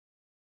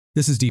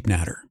This is Deep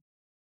Natter.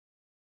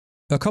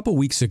 A couple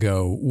weeks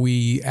ago,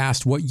 we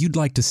asked what you'd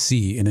like to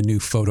see in a new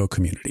photo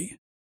community.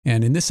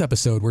 And in this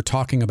episode, we're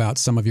talking about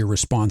some of your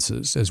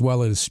responses, as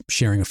well as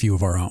sharing a few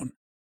of our own.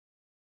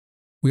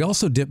 We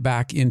also dip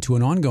back into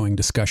an ongoing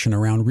discussion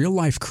around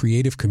real-life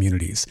creative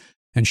communities,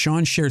 and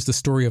Sean shares the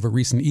story of a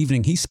recent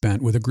evening he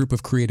spent with a group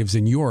of creatives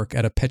in York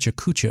at a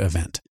Pechakucha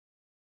event.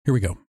 Here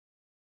we go.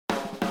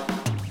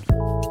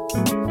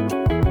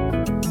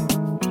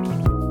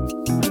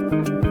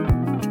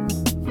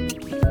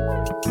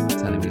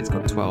 Telling me it's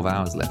got 12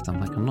 hours left. I'm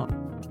like, I'm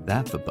not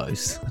that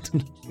verbose.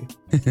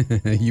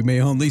 You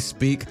may only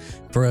speak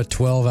for a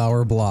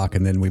 12-hour block,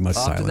 and then we must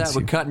silence you. After that,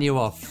 we're cutting you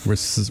off. We're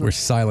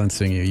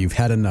silencing you. You've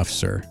had enough,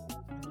 sir.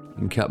 You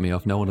can cut me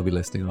off. No one will be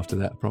listening after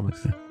that, I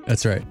promise.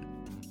 That's right.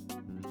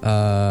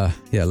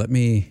 Let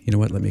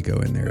me go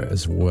in there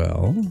as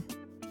well.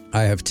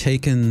 I have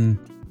taken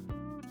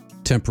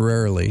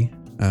temporarily,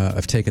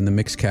 I've taken the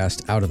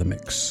Mixcast out of the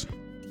mix.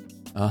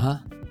 Uh-huh.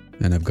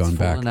 And I've gone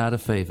back. Fallen out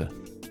of favor.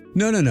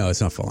 No,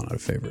 it's not falling out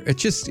of favor.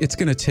 It's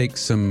going to take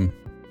some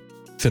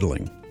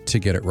fiddling to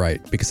get it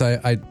right, because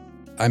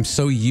I'm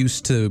so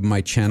used to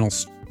my channel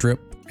strip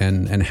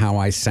and how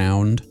I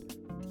sound.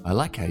 I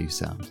like how you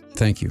sound.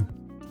 Thank you.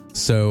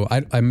 So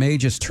I may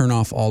just turn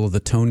off all of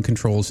the tone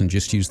controls and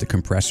just use the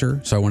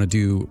compressor. So I want to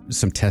do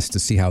some tests to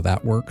see how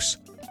that works.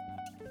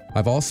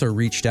 I've also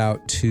reached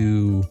out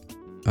to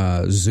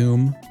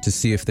Zoom to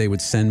see if they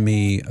would send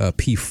me a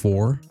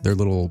P4, their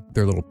little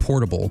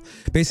portable.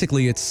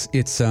 Basically, it's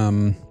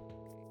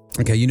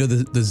okay. You know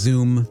the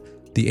Zoom,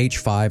 the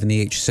H5 and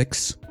the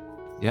H6.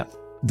 Yep.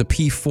 The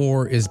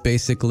P4 is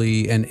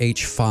basically an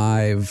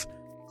H5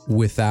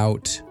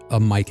 without a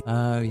mic.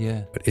 Oh,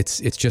 yeah. But it's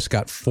just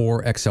got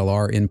 4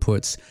 XLR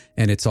inputs,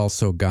 and it's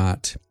also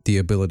got the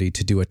ability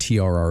to do a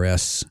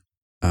TRRS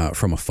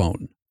from a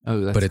phone.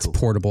 Oh, that's But it's cool.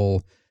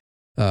 portable,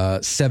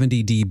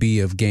 70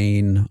 dB of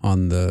gain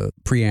on the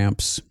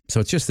preamps. So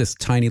it's just this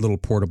tiny little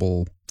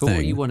portable For thing.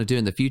 what you want to do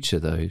in the future,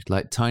 though,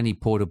 like tiny,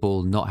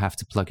 portable, not have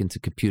to plug into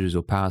computers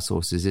or power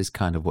sources is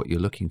kind of what you're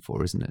looking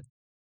for, isn't it?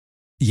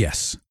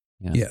 Yes.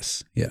 Yeah.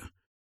 Yes. Yeah.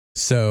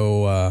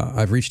 So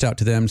I've reached out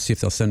to them to see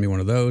if they'll send me one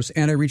of those.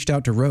 And I reached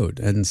out to Rode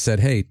and said,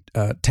 hey,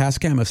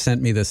 Tascam have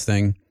sent me this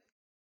thing.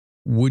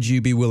 Would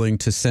you be willing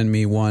to send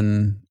me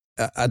one?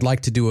 I'd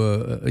like to do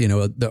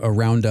a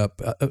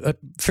roundup, a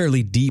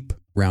fairly deep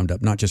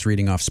roundup, not just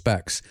reading off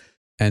specs,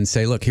 and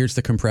say, look, here's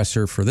the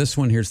compressor for this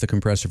one. Here's the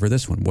compressor for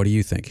this one. What do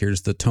you think?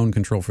 Here's the tone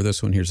control for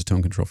this one. Here's the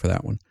tone control for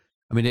that one.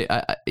 I mean,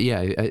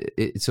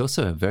 it's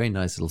also a very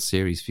nice little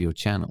series for your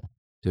channel.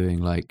 Doing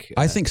like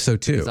I think so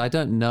too. Because I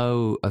don't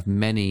know of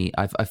many.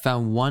 I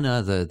found one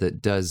other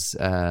that does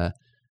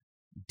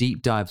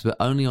deep dives, but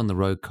only on the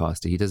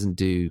Rodecaster. He doesn't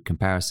do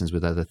comparisons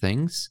with other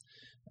things.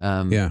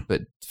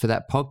 But for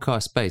that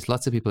podcast space,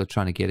 lots of people are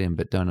trying to get in,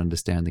 but don't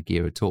understand the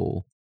gear at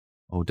all,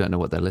 or don't know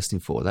what they're listening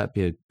for. That'd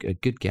be a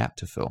good gap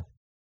to fill.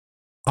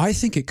 I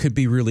think it could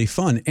be really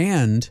fun.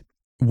 And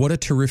what a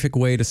terrific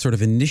way to sort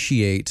of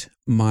initiate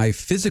my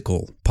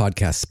physical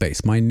podcast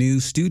space, my new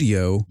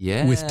studio,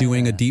 with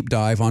doing a deep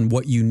dive on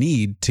what you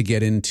need to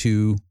get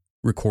into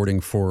recording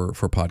for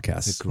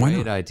podcasts. It's a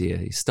great idea.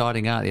 You're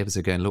starting out the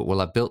episode going, look, well,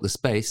 I built the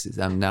space.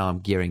 Now I'm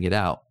gearing it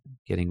out,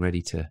 getting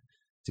ready to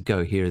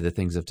go. Here are the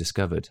things I've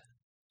discovered.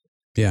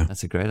 Yeah.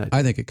 That's a great idea.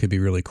 I think it could be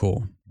really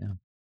cool. Yeah.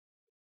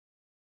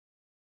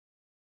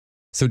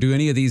 So do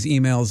any of these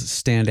emails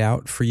stand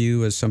out for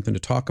you as something to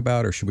talk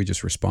about, or should we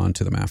just respond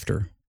to them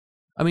after?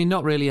 I mean,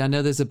 not really. I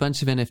know there's a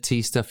bunch of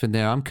NFT stuff in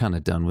there. I'm kind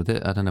of done with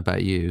it. I don't know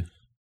about you.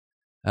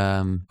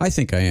 I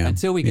think I am.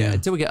 Until we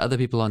get other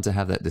people on to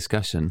have that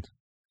discussion.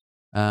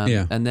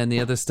 And then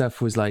the other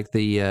stuff was like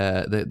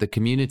the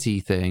community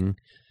thing.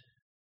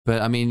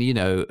 But I mean,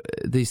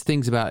 these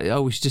things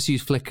about, we should just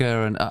use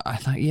Flickr, and I'm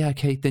like, yeah,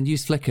 okay, then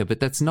use Flickr.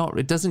 But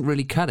it doesn't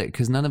really cut it,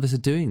 because none of us are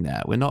doing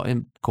that. We're not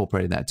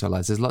incorporating that to our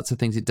lives. There's lots of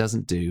things it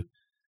doesn't do.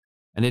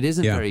 And it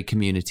isn't very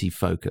community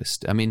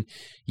focused. I mean,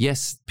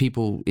 yes,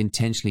 people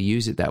intentionally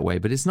use it that way,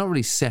 but it's not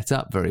really set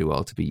up very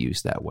well to be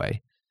used that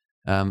way.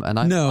 And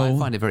I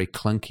find it very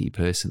clunky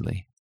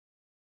personally.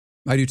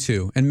 I do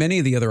too. And many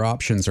of the other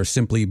options are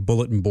simply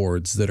bulletin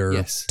boards that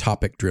are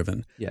topic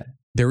driven. Yeah.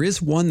 There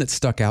is one that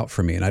stuck out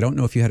for me, and I don't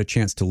know if you had a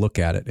chance to look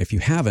at it. If you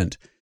haven't,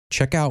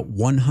 check out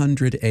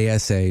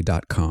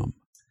 100asa.com.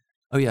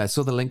 Oh yeah, I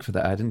saw the link for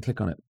that. I didn't click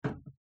on it.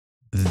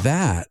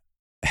 That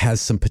has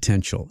some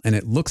potential, and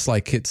it looks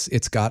like it's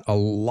got a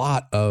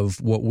lot of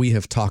what we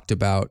have talked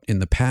about in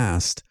the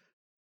past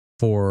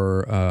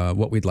for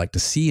what we'd like to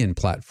see in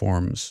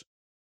platforms.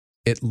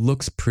 It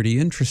looks pretty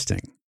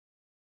interesting.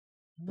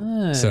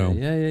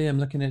 Yeah, I'm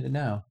looking at it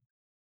now.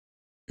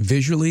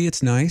 Visually,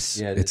 it's nice.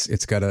 Yeah,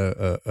 it's got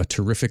a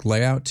terrific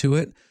layout to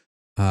it.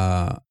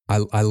 I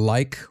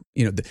like,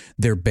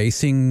 they're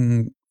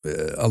basing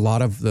a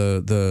lot of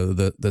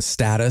the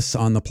status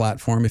on the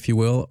platform, if you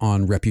will,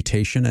 on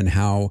reputation and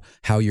how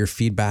your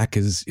feedback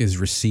is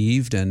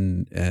received,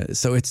 and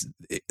so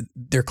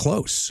they're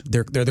close.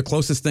 They're the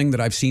closest thing that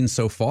I've seen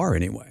so far,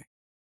 anyway.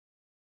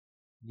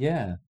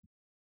 Yeah.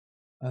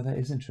 Oh, that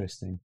is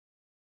interesting.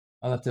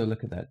 I'll have to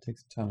look at that. It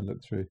takes time to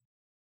look through.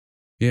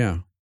 Yeah.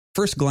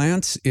 First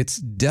glance, it's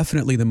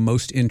definitely the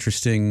most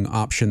interesting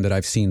option that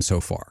I've seen so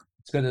far.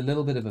 It's got a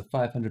little bit of a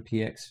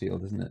 500px feel,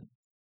 doesn't it?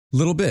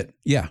 Little bit,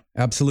 yeah,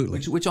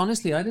 absolutely. Which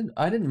honestly, I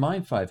didn't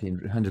mind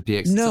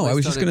 500px. No, I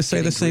was just going to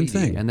say the same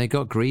thing. And they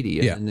got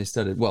greedy, and they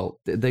started. Well,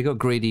 they got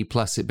greedy.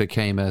 Plus, it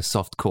became a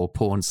softcore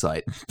porn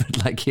site.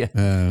 But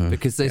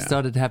because they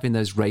started having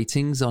those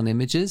ratings on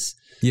images.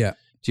 Yeah,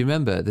 do you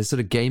remember? They sort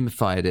of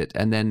gamified it,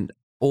 and then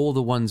all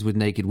the ones with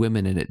naked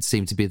women in it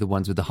seem to be the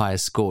ones with the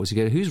highest scores.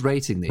 You go, who's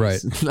rating these?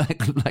 Right.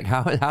 like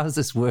how is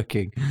this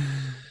working?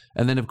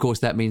 And then, of course,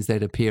 that means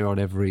they'd appear on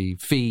every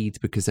feed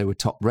because they were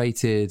top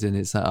rated. And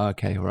it's like,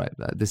 okay, all right,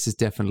 this is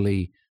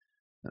definitely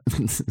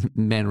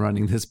men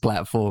running this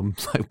platform.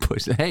 Like,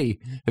 push. Hey,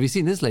 have you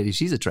seen this lady?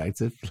 She's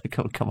attractive. Like,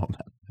 oh, come on,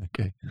 man.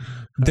 Okay.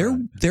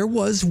 There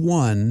was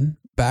one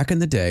back in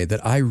the day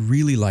that I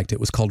really liked. It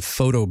was called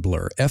Photo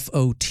Blur,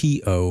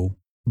 FOTO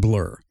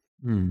Blur.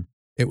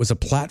 It was a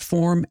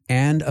platform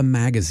and a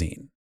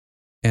magazine.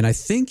 And I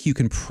think you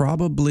can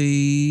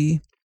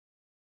probably...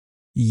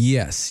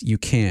 Yes, you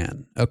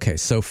can. Okay,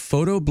 so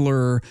Photo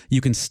Blur, you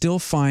can still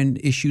find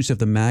issues of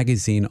the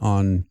magazine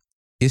on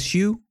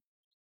Issuu,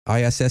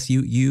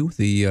 ISSUU,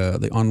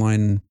 the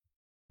online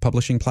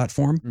publishing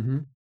platform. Mm-hmm.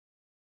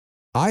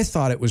 I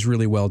thought it was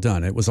really well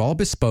done. It was all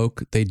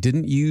bespoke. They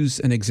didn't use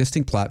an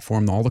existing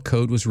platform. All the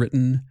code was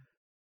written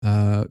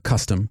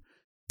custom,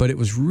 but it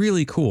was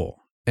really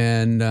cool.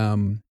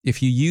 And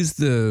if you use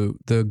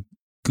the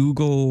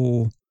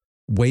Google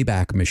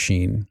Wayback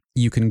Machine,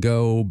 you can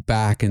go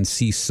back and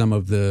see some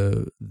of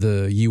the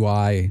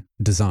UI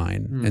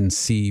design and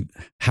see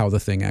how the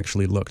thing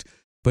actually looked.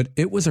 But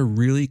it was a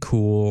really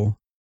cool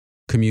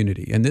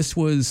community. And it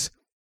was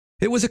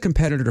a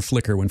competitor to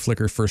Flickr when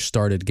Flickr first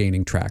started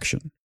gaining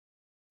traction.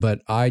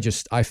 But I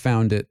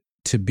found it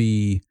to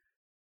be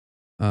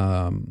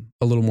a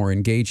little more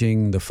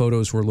engaging. The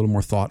photos were a little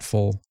more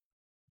thoughtful.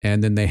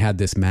 And then they had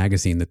this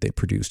magazine that they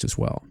produced as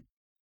well.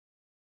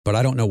 But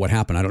I don't know what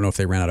happened. I don't know if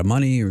they ran out of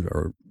money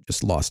or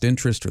just lost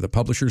interest or the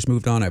publishers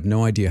moved on. I have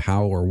no idea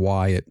how or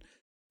why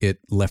it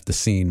left the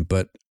scene,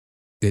 but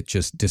it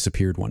just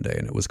disappeared one day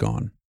and it was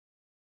gone.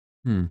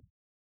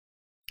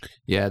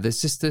 Yeah,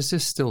 there's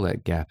just still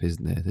that gap,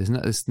 isn't there?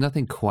 There's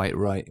nothing quite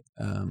right.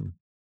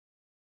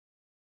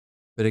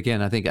 But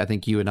again, I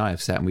think you and I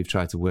have sat and we've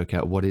tried to work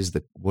out what is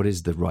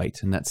the right,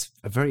 and that's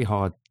a very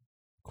hard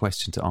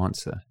question to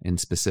answer in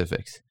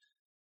specifics.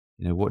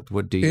 You know,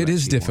 what do you? It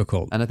is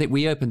difficult, and I think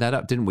we opened that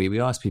up, didn't we? We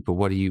asked people,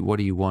 what do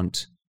you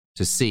want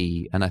to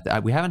see? And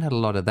we haven't had a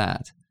lot of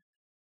that.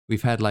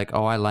 We've had like,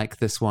 oh, I like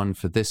this one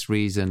for this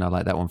reason, I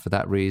like that one for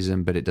that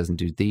reason, but it doesn't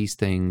do these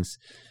things.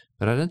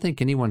 But I don't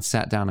think anyone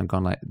sat down and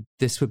gone like,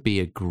 this would be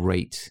a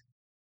great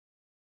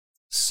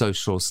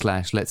social /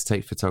 let's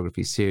take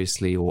photography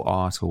seriously, or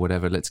art or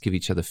whatever. Let's give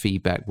each other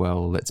feedback.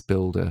 Well, let's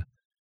build an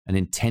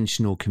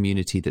intentional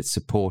community that's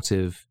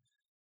supportive,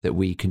 that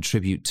we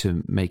contribute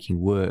to making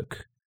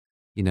work.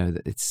 You know,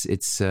 it's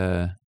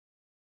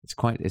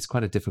quite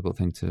a difficult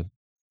thing to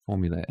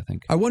formulate, I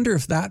think. I wonder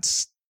if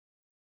that's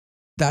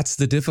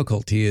the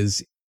difficulty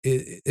is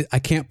I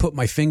can't put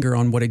my finger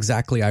on what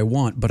exactly I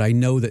want, but I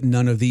know that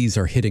none of these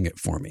are hitting it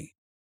for me.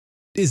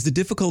 Is the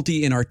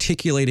difficulty in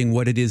articulating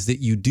what it is that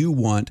you do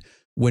want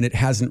when it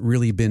hasn't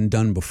really been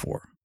done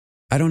before?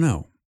 I don't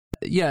know.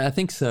 Yeah, I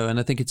think so. And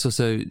I think it's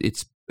also,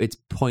 it's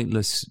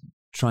pointless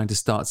trying to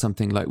start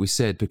something, like we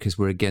said, because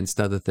we're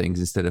against other things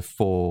instead of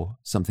for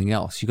something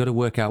else. You got to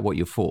work out what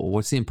you're for.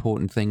 What's the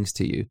important things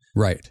to you?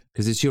 Right.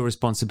 Because it's your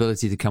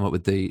responsibility to come up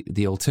with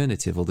the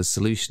alternative or the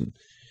solution.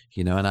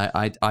 You know, and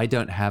I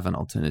don't have an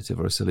alternative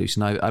or a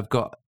solution. I've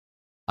got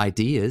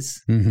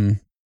ideas,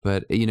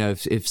 but you know,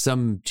 if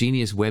some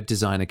genius web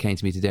designer came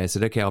to me today and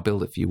said, "Okay, I'll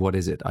build it for you. What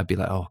is it?" I'd be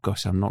like, "Oh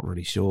gosh, I'm not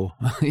really sure."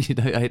 You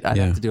know, I'd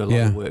have to do a lot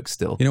of work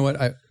still. You know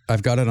what?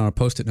 I've got it on a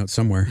Post-it note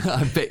somewhere.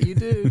 I bet you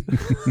do.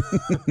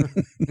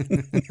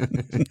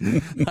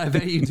 I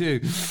bet you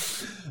do.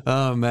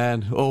 Oh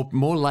man, or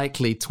more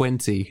likely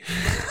 20.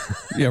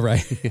 Yeah,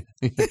 right.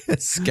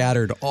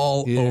 Scattered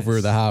all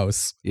over the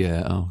house.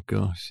 Yeah. Oh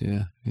gosh.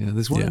 Yeah. Yeah.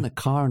 There's one in the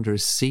car under a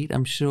seat,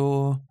 I'm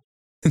sure.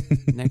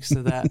 Next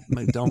to that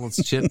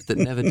McDonald's chip that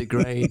never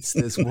degrades.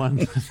 There's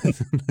one.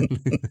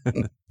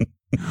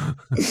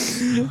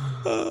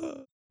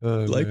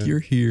 Like man. You're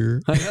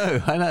here.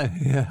 I know.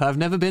 Yeah. I've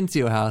never been to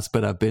your house,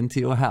 but I've been to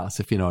your house,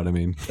 if you know what I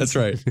mean. That's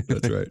right.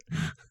 That's right.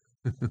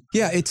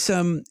 Yeah, it's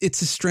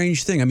a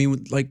strange thing. I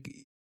mean, like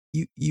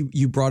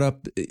you brought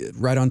up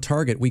right on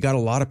target. We got a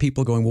lot of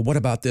people going, well, what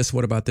about this?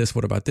 What about this?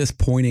 What about this?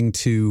 Pointing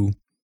to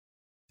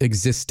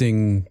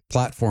existing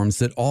platforms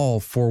that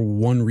all, for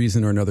one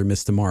reason or another,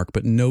 missed the mark.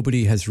 But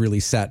nobody has really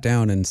sat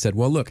down and said,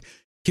 well, look,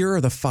 here are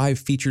the 5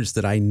 features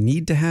that I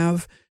need to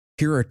have.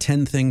 Here are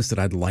 10 things that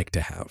I'd like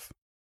to have.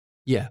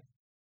 Yeah.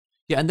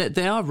 Yeah, and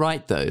they are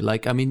right, though.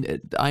 Like, I mean,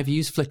 I've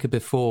used Flickr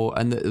before,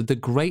 and the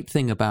great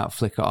thing about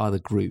Flickr are the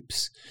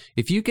groups.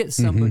 If you get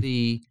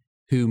somebody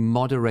who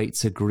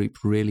moderates a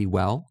group really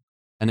well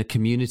and a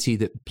community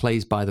that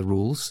plays by the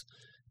rules,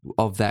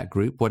 of that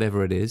group,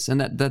 whatever it is.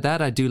 And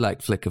that I do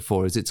like Flickr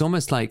for, is it's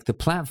almost like the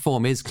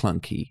platform is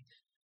clunky,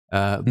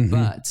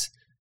 but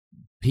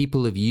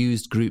people have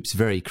used groups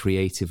very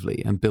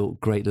creatively and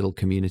built great little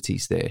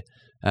communities there.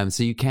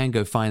 So you can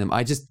go find them.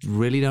 I just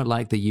really don't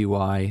like the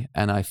UI,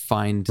 and I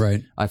find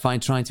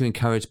trying to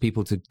encourage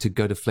people to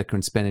go to Flickr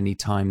and spend any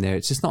time there,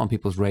 it's just not on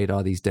people's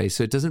radar these days.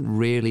 So it doesn't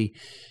really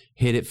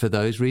hit it for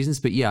those reasons.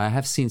 But yeah, I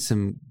have seen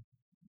some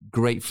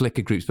great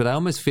Flickr groups, but I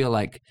almost feel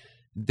like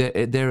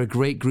they're a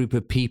great group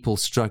of people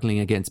struggling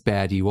against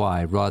bad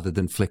UI rather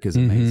than Flickr's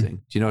amazing.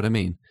 Do you know what I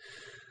mean?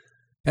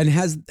 And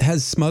has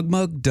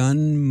SmugMug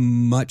done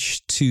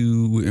much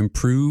to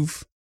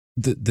improve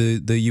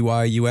the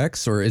UI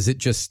UX, or is it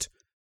just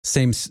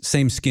same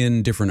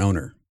skin, different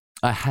owner?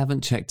 I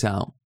haven't checked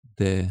out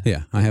I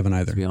haven't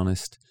either, to be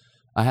honest.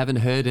 I haven't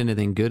heard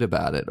anything good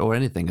about it or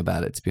anything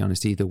about it, to be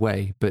honest, either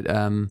way. But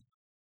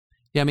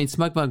yeah, I mean,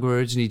 SmugMug were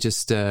originally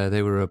just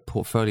they were a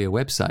portfolio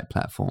website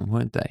platform,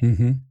 weren't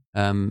they?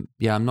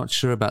 Yeah, I'm not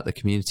sure about the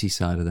community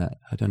side of that.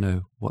 I don't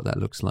know what that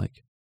looks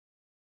like.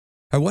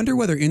 I wonder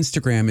whether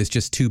Instagram is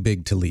just too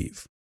big to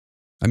leave.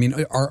 I mean,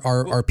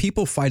 are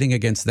people fighting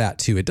against that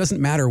too? It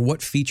doesn't matter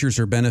what features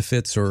or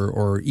benefits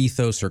or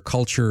ethos or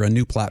culture a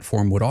new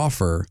platform would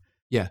offer.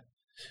 Yeah.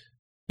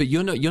 But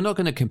you're not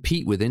going to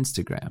compete with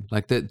Instagram.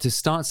 Like to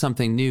start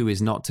something new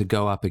is not to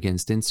go up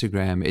against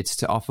Instagram. It's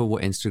to offer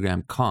what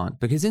Instagram can't,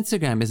 because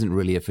Instagram isn't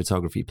really a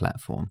photography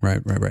platform.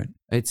 Right.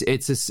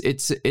 It's a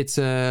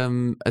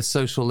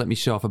social let me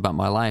show off about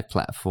my life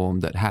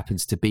platform that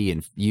happens to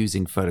be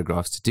using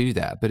photographs to do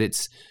that.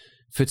 But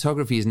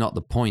photography is not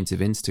the point of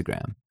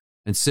Instagram,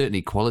 and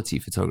certainly quality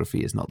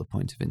photography is not the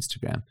point of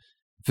Instagram.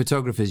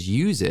 Photographers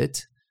use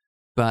it,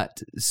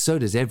 but so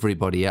does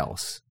everybody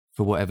else,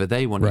 for whatever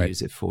they want to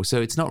use it for.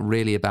 So it's not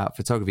really about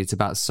photography. It's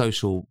about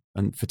social,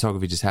 and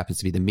photography just happens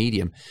to be the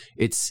medium.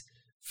 It's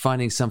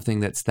finding something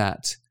that's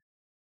that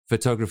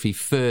photography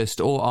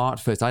first or art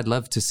first. I'd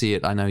love to see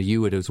it, I know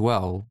you would as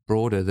well,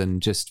 broader than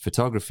just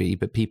photography,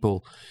 but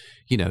people,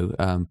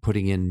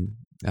 putting in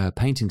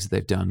paintings that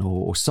they've done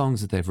or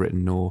songs that they've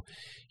written, or,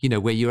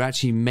 where you're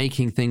actually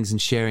making things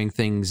and sharing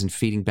things and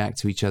feeding back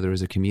to each other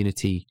as a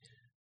community,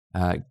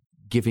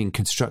 giving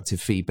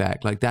constructive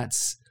feedback. Like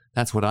that's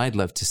what I'd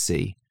love to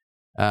see.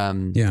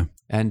 And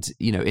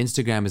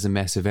Instagram is a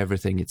mess of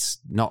everything. It's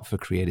not for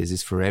creators,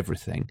 it's for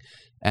everything,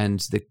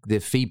 and the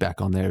feedback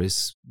on there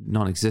is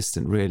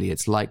non-existent, really.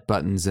 It's like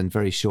buttons and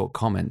very short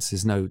comments.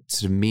 There's no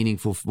sort of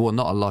meaningful, well,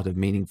 not a lot of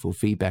meaningful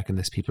feedback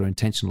unless people are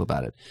intentional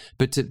about it.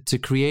 But to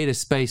create a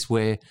space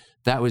where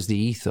that was the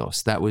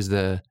ethos, that was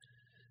the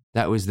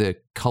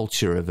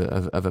culture of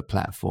a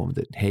platform,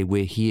 that hey,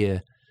 we're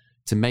here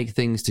to make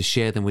things, to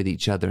share them with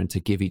each other, and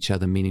to give each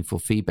other meaningful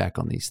feedback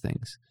on these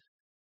things.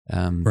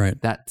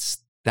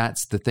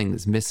 That's the thing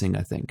that's missing,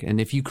 I think.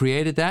 And if you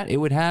created that, it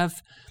would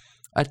have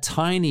a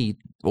tiny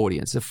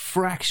audience, a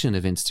fraction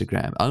of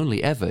Instagram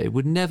only ever. It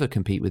would never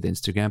compete with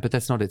Instagram, but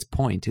that's not its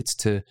point. It's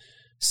to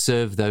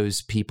serve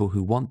those people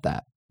who want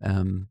that.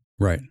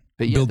 But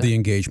build the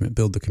engagement,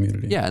 build the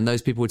community. Yeah, and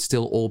those people would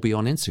still all be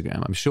on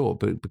Instagram, I'm sure,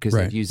 but because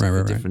they've used it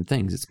for different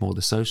things. It's more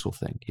the social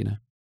thing,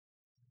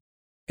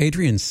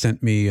 Adrian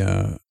sent me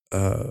a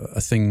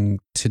thing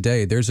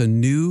today. There's a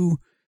new...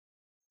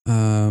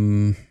 let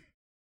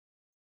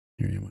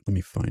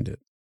me find it.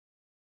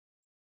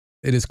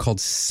 It is called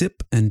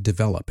Sip and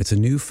Develop. It's a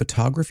new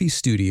photography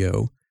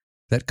studio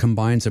that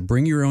combines a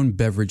bring your own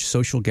beverage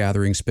social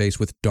gathering space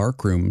with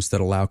dark rooms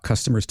that allow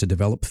customers to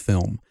develop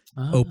film,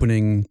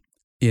 opening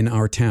in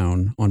our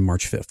town on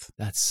March 5th.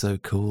 That's so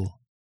cool.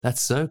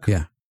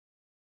 Yeah.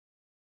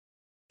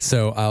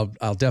 So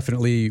I'll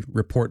definitely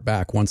report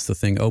back once the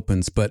thing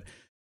opens, but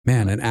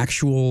man, an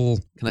actual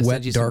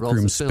wet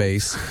darkroom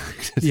space.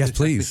 Yes,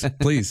 please.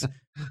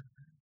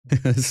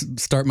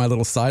 Start my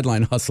little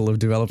sideline hustle of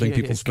developing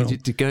people's film.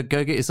 Go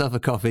get yourself a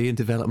coffee and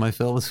develop my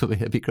films for me.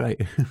 It'd be great.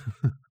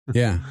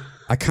 Yeah.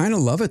 I kind of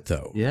love it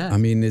though. Yeah. I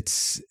mean,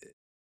 it's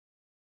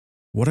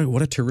what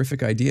a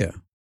terrific idea.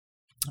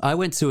 I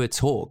went to a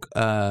talk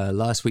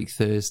last week,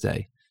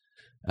 Thursday.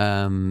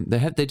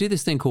 They do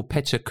this thing called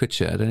Pecha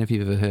Kucha. I don't know if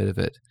you've ever heard of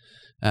it.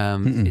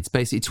 It's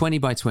basically 20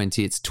 by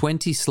 20. It's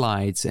 20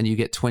 slides and you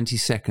get 20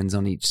 seconds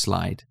on each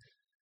slide.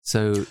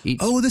 So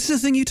this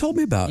is the thing you told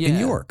me about in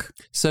York.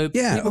 So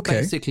people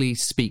basically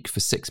speak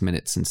for 6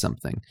 minutes and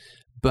something.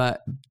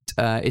 But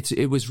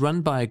it was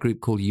run by a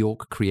group called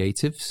York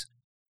Creatives.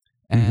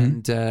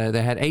 And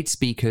they had 8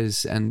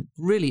 speakers and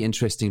really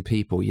interesting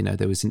people.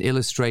 There was an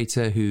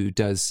illustrator who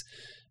does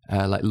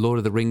like Lord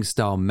of the Rings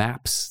style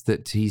maps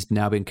that he's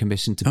now been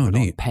commissioned to put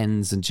on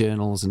pens and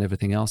journals and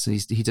everything else. And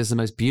he does the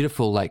most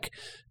beautiful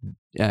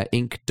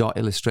ink dot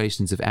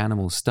illustrations of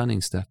animals,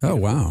 stunning stuff.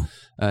 Beautiful. Oh,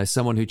 wow.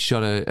 Someone who'd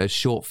shot a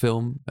short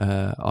film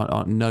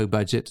on no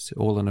budget,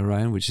 all on her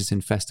own, which is in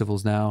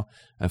festivals now,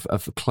 a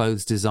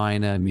clothes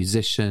designer,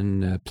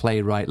 musician,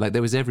 playwright. Like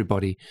there was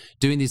everybody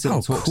doing these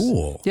little talks.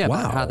 Cool. Yeah,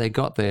 wow. About how they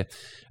got there.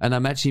 And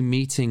I'm actually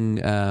meeting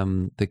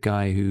the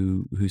guy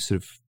who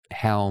sort of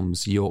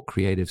helms York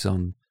Creatives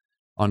on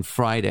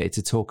Friday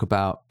to talk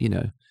about,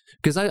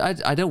 because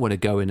I don't want to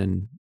go in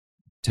and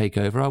take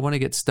over. I want to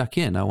get stuck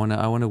in. I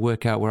want to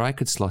work out where I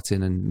could slot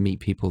in and meet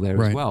people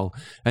there as well.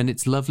 And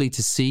it's lovely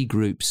to see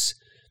groups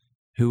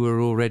who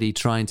are already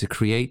trying to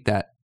create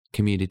that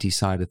community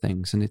side of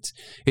things. And it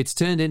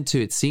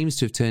seems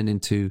to have turned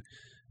into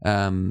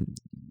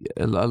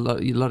a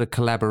lot of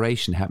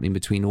collaboration happening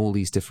between all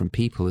these different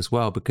people as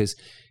well, because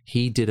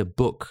he did a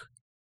book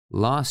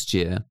last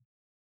year,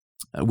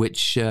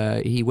 which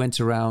he went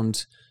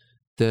around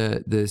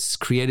the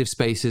creative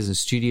spaces and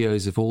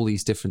studios of all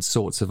these different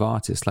sorts of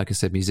artists, like I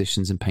said,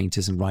 musicians and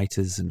painters and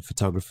writers and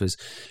photographers,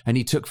 and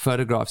he took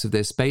photographs of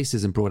their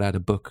spaces and brought out a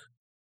book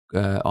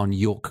on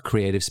York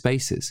creative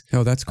spaces.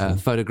 Oh, that's cool.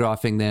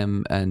 Photographing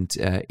them and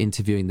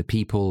interviewing the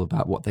people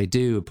about what they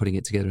do and putting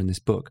it together in this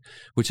book,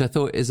 which I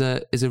thought is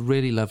a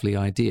really lovely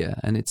idea.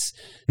 And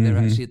they're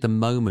actually at the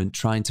moment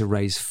trying to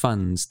raise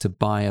funds to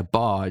buy a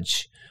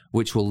barge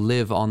which will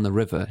live on the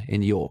river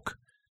in York.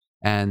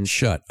 And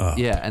shut up.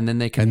 Yeah, and then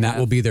they can. And that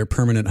will be their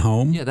permanent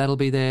home? Yeah, that'll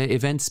be their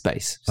event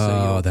space.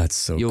 So that's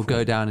so You'll cool.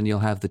 go down and you'll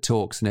have the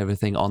talks and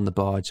everything on the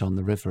barge on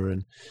the river.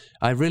 And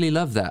I really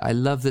love that. I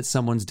love that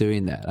someone's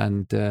doing that.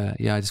 And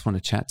I just want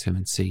to chat to him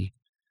and see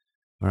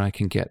where I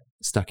can get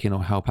stuck in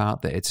or help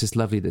out there. It's just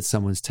lovely that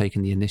someone's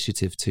taken the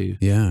initiative to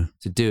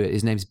do it.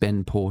 His name's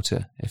Ben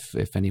Porter,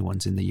 if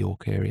anyone's in the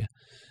York area.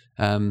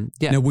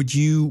 Now, would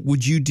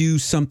you do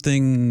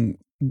something?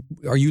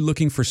 Are you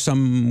looking for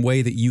some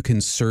way that you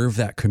can serve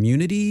that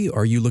community?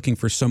 Are you looking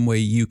for some way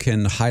you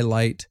can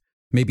highlight,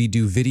 maybe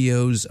do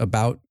videos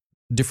about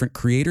different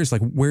creators? Like,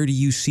 where do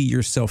you see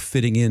yourself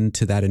fitting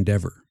into that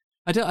endeavor?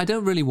 I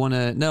don't really want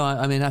to. No,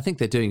 I mean, I think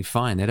they're doing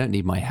fine. They don't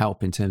need my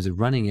help in terms of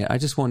running it. I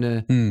just want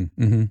to.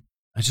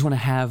 I just want to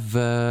have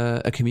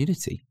a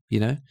community,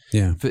 Yeah.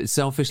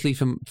 Selfishly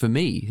for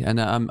me, and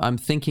I'm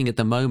thinking at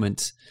the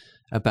moment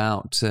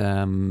about.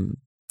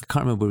 I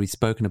can't remember where we've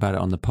spoken about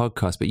it on the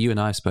podcast, but you and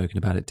I have spoken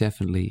about it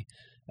definitely,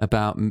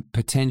 about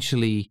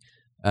potentially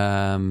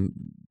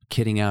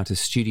kitting out a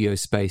studio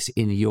space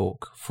in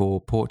York for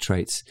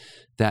portraits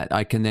that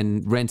I can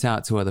then rent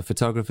out to other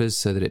photographers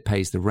so that it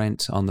pays the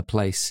rent on the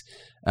place.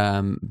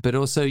 But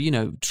also,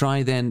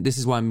 try then, this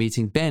is why I'm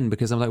meeting Ben,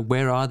 because I'm like,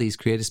 where are these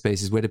creative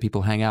spaces? Where do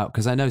people hang out?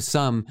 Because I know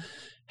some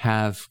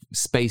have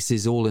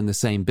spaces all in the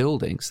same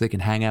building so they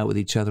can hang out with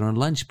each other on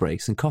lunch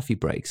breaks and coffee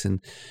breaks. And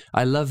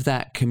I love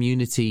that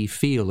community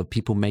feel of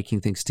people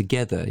making things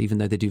together, even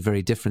though they do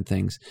very different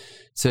things.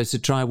 So to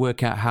try and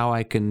work out how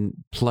I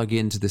can plug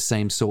into the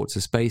same sorts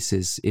of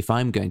spaces if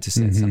I'm going to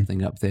set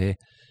something up there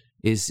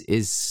is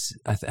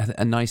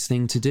a nice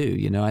thing to do.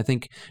 I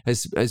think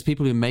as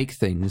people who make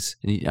things,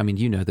 I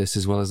mean, this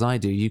as well as I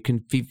do, you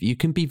can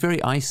be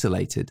very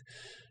isolated.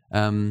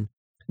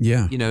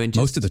 Yeah,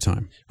 most of the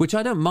time. Which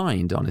I don't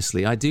mind,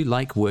 honestly. I do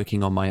like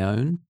working on my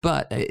own,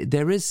 but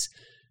there is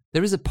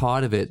a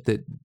part of it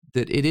that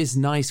it is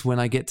nice when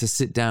I get to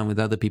sit down with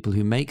other people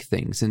who make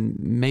things. And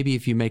maybe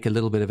if you make a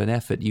little bit of an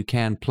effort, you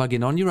can plug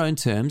in on your own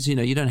terms.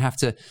 You don't have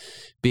to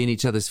be in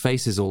each other's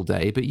faces all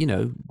day, but,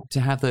 to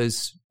have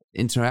those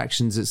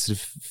interactions that sort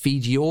of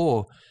feed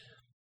your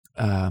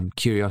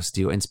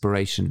curiosity or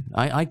inspiration.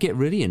 I get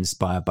really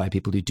inspired by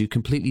people who do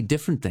completely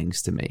different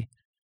things to me.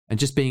 And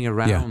just being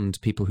around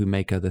people who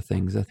make other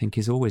things, I think,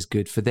 is always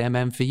good for them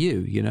and for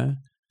you,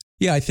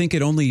 Yeah, I think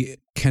it only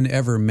can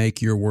ever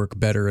make your work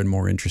better and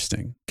more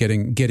interesting.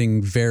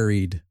 Getting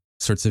varied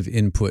sorts of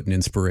input and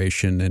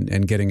inspiration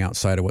and getting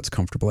outside of what's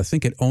comfortable. I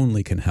think it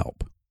only can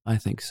help. I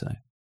think so,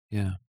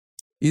 yeah.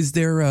 Is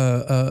there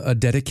a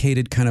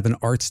dedicated kind of an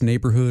arts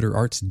neighborhood or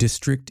arts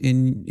district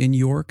in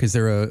York? Is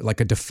there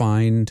a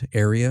defined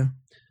area?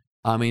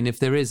 I mean, if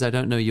there is, I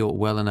don't know York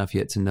well enough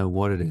yet to know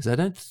what it is. I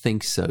don't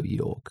think so,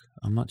 York.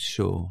 I'm not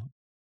sure.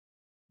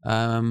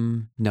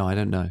 No, I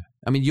don't know.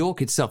 I mean,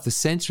 York itself, the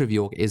center of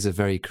York is a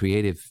very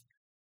creative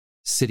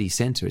city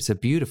center. It's a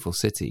beautiful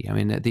city. I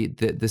mean,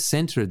 the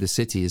center of the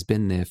city has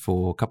been there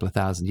for a couple of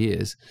thousand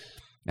years,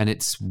 and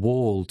it's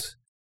walled.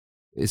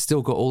 It's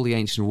still got all the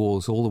ancient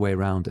walls all the way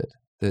around it,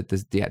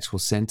 the actual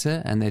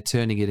center, and they're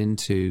turning it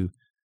into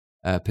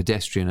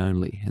pedestrian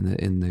only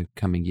in the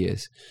coming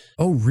years.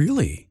 Oh,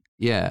 really?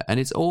 Yeah, and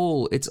it's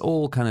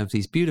all kind of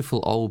these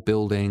beautiful old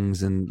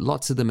buildings, and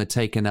lots of them are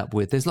taken up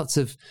with. There's lots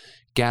of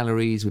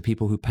galleries with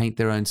people who paint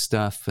their own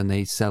stuff and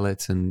they sell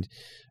it, and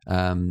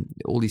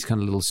all these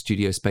kind of little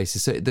studio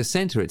spaces. So the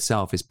center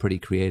itself is pretty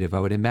creative. I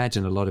would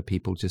imagine a lot of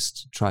people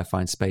just try to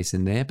find space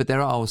in there, but there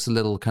are also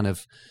little kind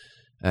of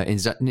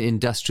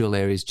industrial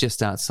areas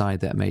just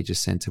outside that major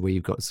center where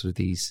you've got sort of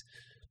these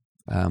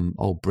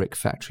old brick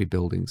factory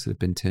buildings that have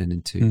been turned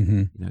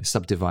into,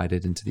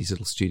 subdivided into these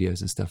little studios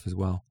and stuff as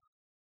well.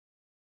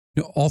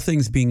 All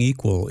things being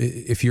equal,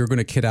 if you're going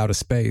to kit out a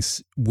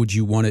space, would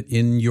you want it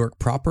in York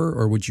proper,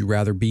 or would you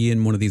rather be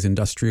in one of these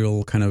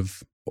industrial kind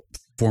of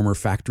former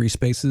factory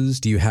spaces?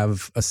 Do you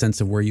have a sense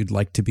of where you'd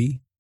like to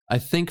be? I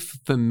think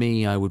for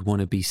me, I would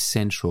want to be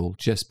central,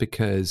 just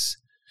because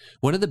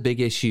one of the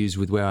big issues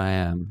with where I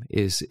am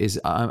is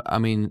I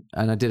mean,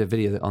 and I did a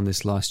video on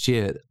this last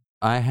year,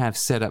 I have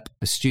set up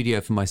a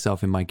studio for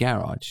myself in my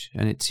garage,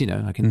 and it's, you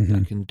know, I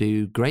can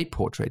do great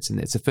portraits in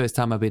it. It's the first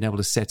time I've been able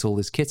to set all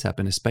this kit up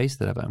in a space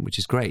that I've owned, which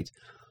is great.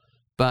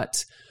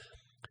 But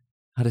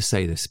how to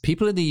say this?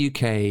 People in the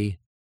UK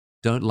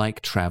don't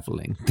like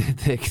traveling.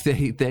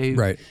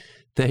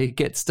 They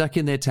get stuck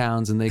in their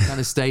towns and they kind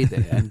of stay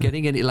there. And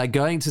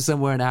going to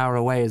somewhere an hour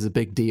away is a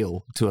big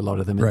deal to a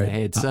lot of them in their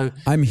head. So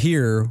I'm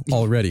here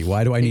already.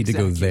 Why do I need to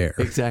go there?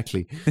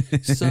 Exactly.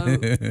 So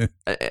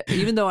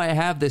even though I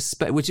have this,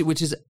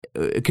 which is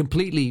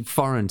completely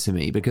foreign to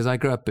me, because I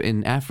grew up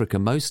in Africa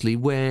mostly,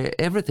 where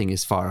everything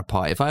is far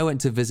apart. If I went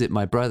to visit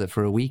my brother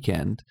for a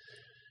weekend,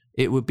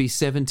 it would be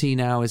 17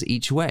 hours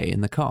each way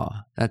in the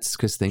car. That's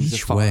because things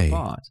are far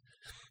apart.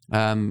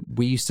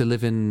 We used to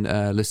live in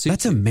Lesotho.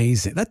 That's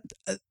amazing.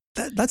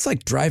 That's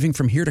like driving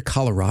from here to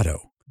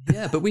Colorado.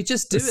 Yeah, but we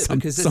just do it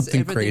because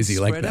something crazy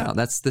spread like that. out.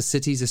 That's the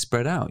cities are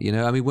spread out. You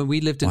know, I mean, when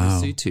we lived in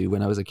Lesotho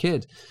when I was a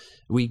kid,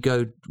 we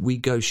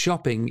go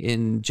shopping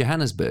in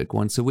Johannesburg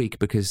once a week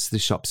because the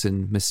shops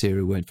in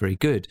Maseru weren't very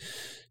good.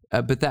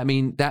 But that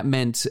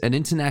meant an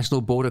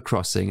international border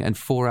crossing and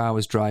 4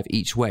 hours drive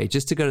each way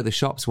just to go to the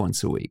shops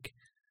once a week.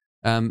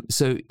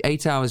 So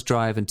 8 hours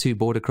drive and 2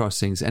 border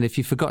crossings. And if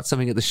you forgot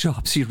something at the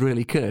shops, you'd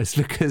really curse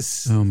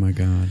because... Oh, my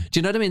God. Do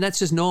you know what I mean? That's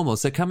just normal.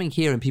 So coming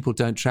here and people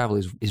don't travel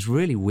is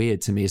really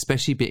weird to me,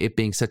 especially it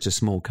being such a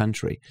small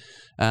country.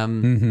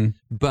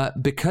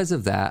 But because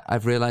of that,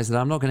 I've realized that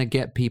I'm not going to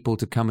get people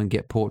to come and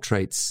get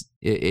portraits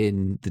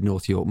in the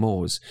North York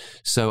Moors.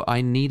 So I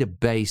need a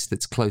base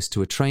that's close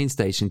to a train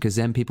station because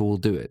then people will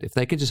do it. If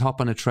they can just hop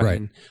on a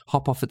train,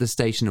 hop off at the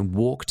station and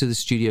walk to the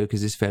studio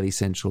because it's fairly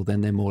central, then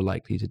they're more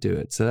likely to do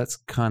it. So that's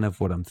kind of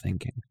what I'm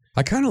thinking.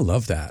 I kind of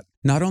love that.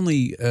 Not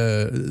only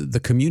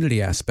the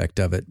community aspect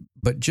of it,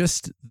 but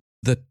just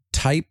the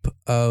type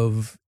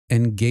of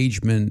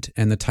engagement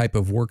and the type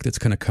of work that's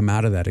going to come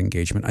out of that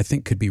engagement, I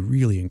think could be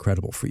really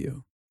incredible for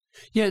you.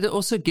 Yeah, it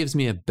also gives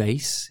me a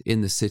base in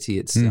the city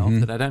itself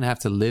that I don't have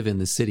to live in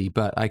the city,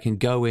 but I can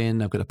go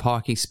in. I've got a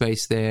parking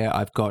space there.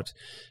 I've got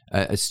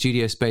a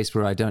studio space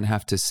where I don't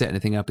have to set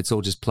anything up. It's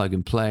all just plug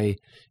and play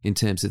in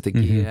terms of the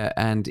gear.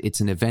 And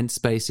it's an event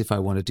space if I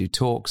want to do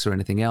talks or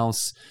anything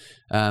else.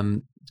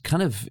 Kind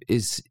of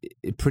is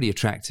pretty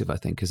attractive, I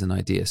think, as an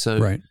idea.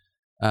 So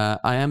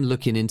I am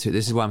looking into it.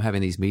 This is why I'm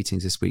having these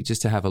meetings this week,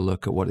 just to have a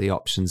look at what the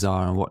options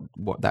are and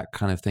what that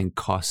kind of thing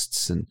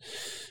costs. And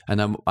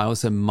I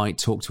also might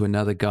talk to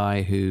another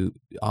guy who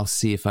I'll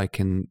see if I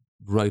can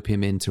rope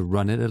him in to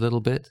run it a little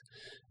bit,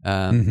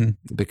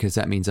 because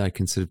that means I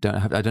can sort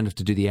of I don't have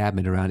to do the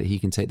admin around it. He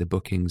can take the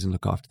bookings and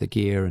look after the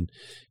gear, and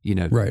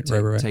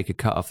take a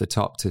cut off the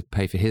top to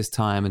pay for his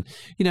time. And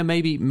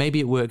maybe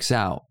it works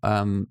out.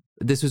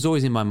 This was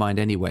always in my mind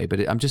anyway,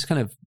 but I'm just kind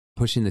of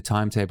pushing the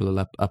timetable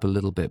up a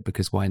little bit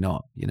because why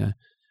not, you know?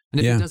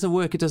 And if it doesn't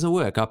work, it doesn't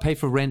work. I'll pay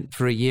for rent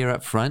for a year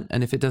up front,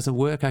 and if it doesn't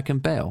work, I can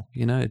bail,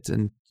 you know,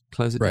 and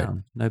close it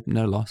down.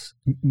 No loss.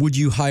 Would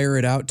you hire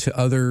it out to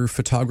other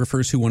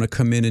photographers who want to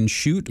come in and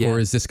shoot, or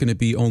is this going to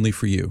be only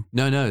for you?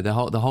 No. The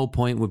whole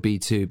point would be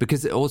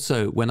because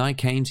also when I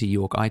came to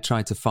York, I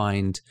tried to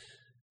find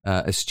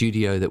a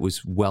studio that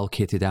was well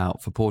kitted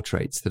out for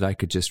portraits that I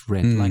could just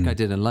rent, like I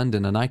did in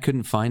London, and I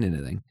couldn't find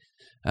anything.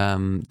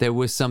 There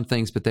were some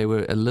things, but they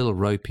were a little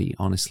ropey,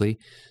 honestly.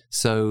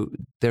 So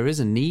there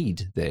is a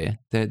need there.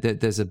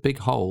 There's a big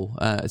hole.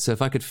 So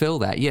if I could fill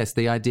that, yes,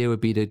 the idea would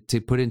be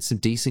to put in some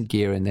decent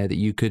gear in there that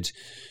you could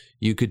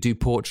do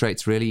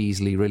portraits really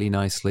easily, really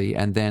nicely,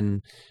 and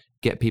then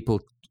get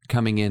people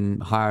coming in,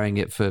 hiring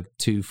it for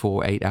 2,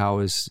 4, 8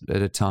 hours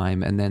at a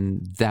time, and then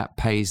that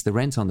pays the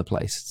rent on the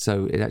place.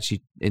 So it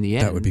actually, in the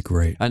end, that would be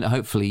great, and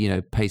hopefully, you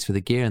know, pays for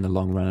the gear in the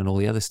long run and all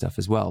the other stuff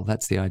as well.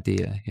 That's the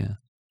idea. Yeah.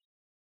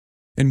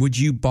 And would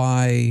you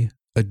buy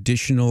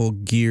additional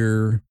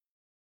gear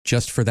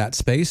just for that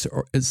space,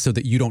 or so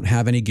that you don't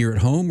have any gear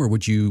at home, or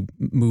would you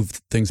move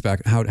things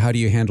back? How do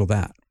you handle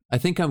that? I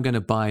think I'm going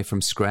to buy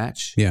from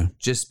scratch. Yeah.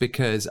 Just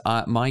because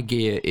my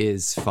gear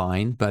is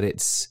fine, but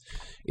it's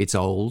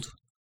old.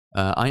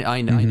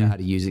 I know how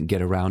to use it and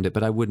get around it,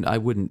 but I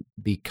wouldn't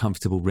be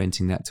comfortable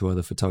renting that to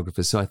other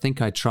photographers. So I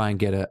think I'd try and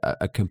get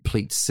a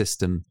complete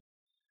system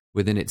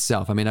within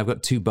itself. I mean, I've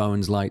got 2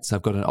 Bones lights.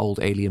 I've got an old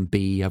Alien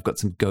B. I've got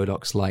some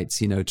Godox lights.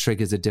 You know,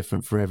 triggers are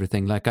different for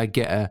everything. Like I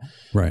get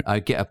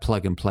a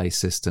plug and play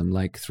system,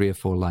 like 3 or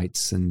 4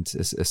 lights and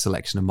a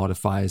selection of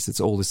modifiers. It's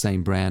all the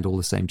same brand, all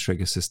the same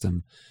trigger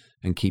system,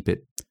 and keep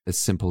it as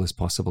simple as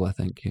possible, I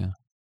think. Yeah.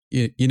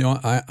 You know,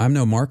 I'm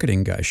no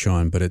marketing guy,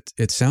 Sean, but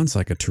it sounds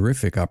like a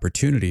terrific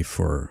opportunity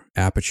for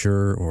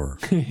Aperture or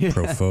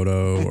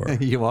Profoto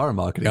or you are a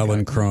marketing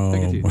Ellen guy.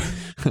 Chrome.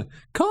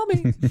 Call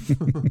me.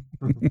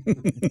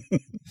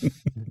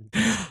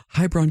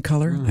 Hi,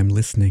 Broncolor. I'm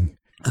listening.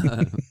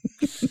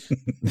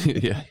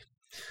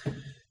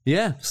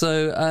 Yeah.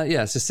 So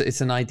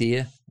it's an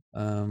idea.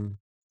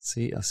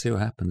 I'll see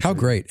what happens. How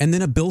great. And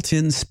then a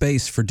built-in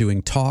space for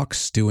doing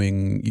talks,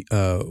 doing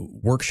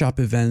workshop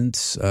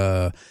events,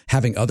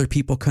 having other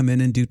people come in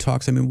and do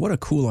talks. I mean, what a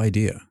cool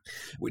idea.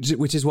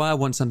 Which is why I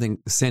want something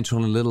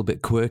central and a little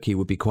bit quirky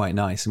would be quite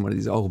nice in one of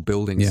these old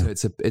buildings. Yeah.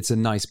 So it's a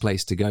nice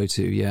place to go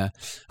to, yeah.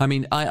 I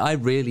mean, I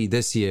really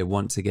this year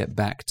want to get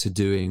back to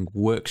doing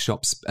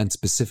workshops and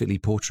specifically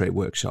portrait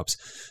workshops.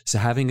 So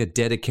having a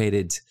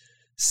dedicated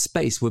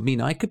space would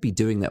mean I could be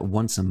doing that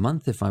once a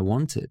month if I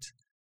wanted.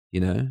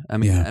 I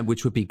mean,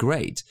 which would be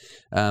great.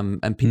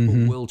 And people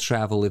will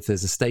travel if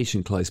there's a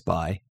station close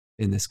by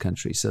in this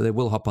country. So they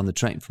will hop on the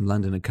train from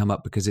London and come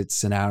up because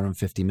it's an hour and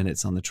 50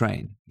 minutes on the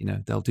train.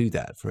 They'll do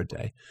that for a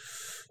day.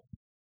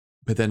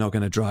 But they're not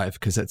going to drive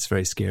because that's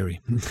very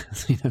scary.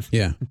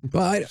 Yeah.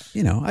 Well,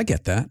 I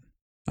get that.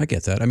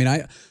 I mean,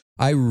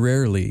 I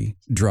rarely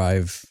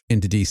drive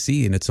into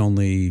DC, and it's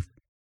only,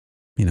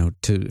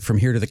 from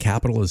here to the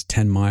Capitol is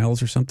 10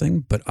 miles or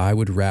something. But I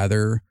would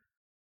rather,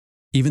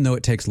 even though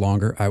it takes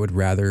longer, I would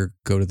rather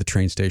go to the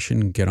train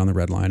station, get on the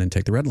Red Line, and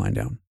take the Red Line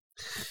down.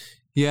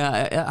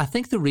 Yeah, I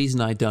think the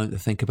reason I don't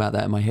think about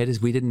that in my head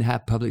is we didn't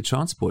have public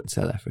transport in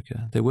South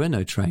Africa. There were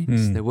no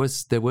trains.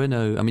 There were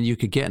no. I mean, you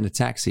could get in a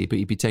taxi, but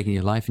you'd be taking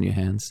your life in your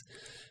hands.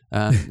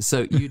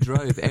 So you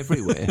drove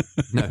everywhere.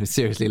 No,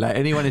 seriously, like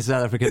anyone in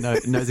South Africa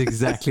knows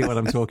exactly what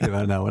I'm talking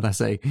about now when I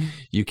say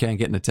you can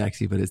get in a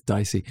taxi, but it's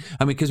dicey.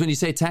 I mean, because when you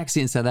say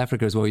taxi in South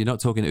Africa as well, you're not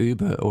talking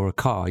Uber or a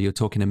car. You're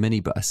talking a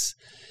minibus.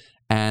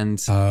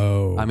 And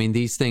I mean,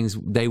 these things,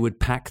 they would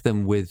pack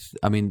them with,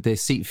 I mean, they're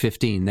seat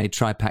 15. They'd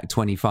try pack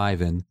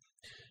 25 in.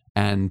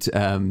 And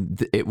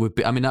it would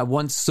be, I mean, I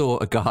once saw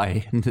a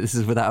guy, and this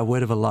is without a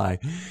word of a lie.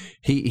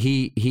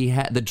 He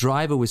had, the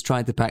driver was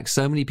trying to pack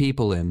so many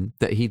people in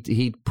that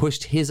he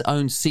pushed his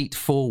own seat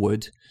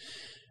forward.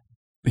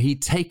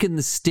 He'd taken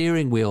the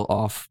steering wheel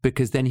off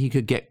because then he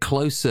could get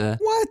closer.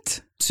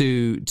 What?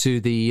 To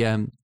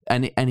the,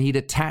 and he'd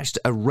attached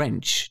a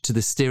wrench to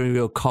the steering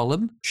wheel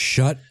column.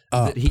 Shut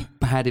up. That he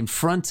had in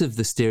front of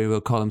the steering wheel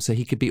column so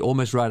he could be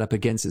almost right up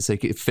against it so he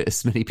could fit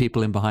as many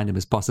people in behind him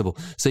as possible.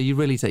 So you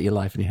really take your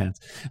life in your hands.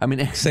 I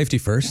mean, safety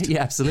first.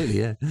 Yeah, absolutely.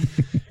 Yeah.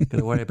 Got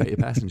to worry about your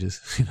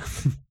passengers.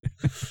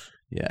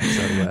 Yeah.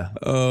 So,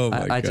 oh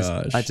my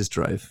gosh. I just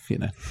drove,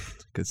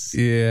 because.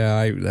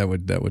 Yeah, that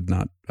would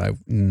not.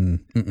 No.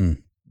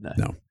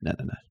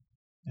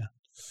 Yeah.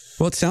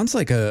 Well, it sounds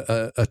like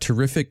a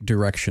terrific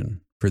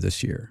direction for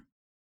this year.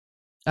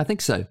 I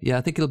think so. Yeah,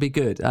 I think it'll be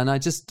good. And I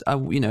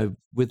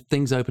with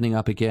things opening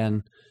up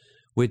again,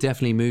 we're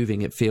definitely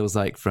moving. It feels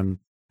like from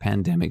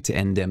pandemic to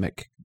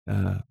endemic,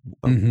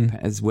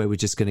 is where we're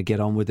just going to get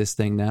on with this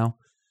thing now,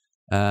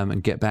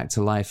 and get back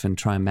to life and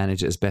try and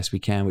manage it as best we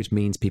can, which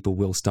means people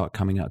will start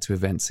coming out to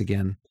events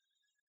again.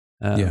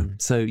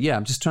 So yeah,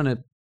 I'm just trying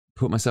to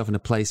put myself in a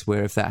place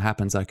where if that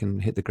happens, I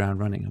can hit the ground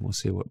running, and we'll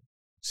see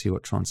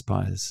what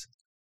transpires.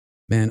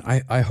 Man,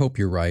 I hope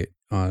you're right.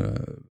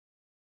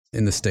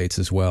 In the States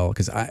as well,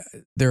 because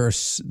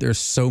there's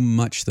so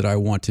much that I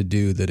want to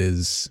do that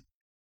is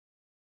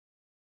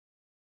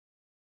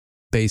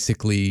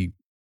basically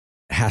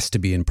has to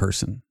be in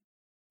person.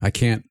 I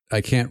can't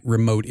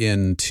remote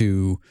in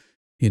to,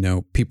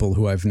 people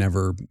who I've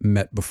never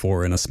met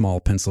before in a small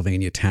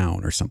Pennsylvania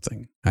town or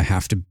something. I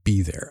have to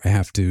be there. I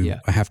have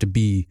to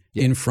be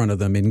in front of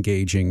them,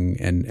 engaging,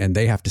 and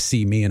they have to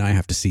see me and I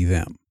have to see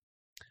them.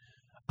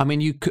 I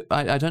mean,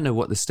 I don't know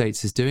what the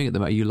States is doing at the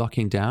moment. Are you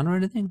locking down or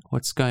anything?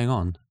 What's going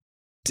on?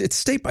 It's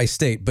state by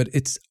state, but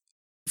it's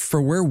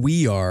for where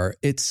we are.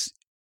 It's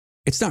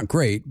not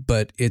great,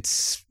 but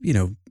it's,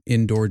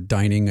 indoor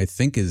dining, I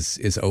think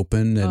is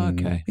open,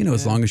 and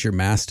as long as you're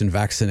masked and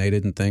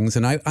vaccinated and things.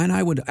 And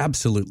I would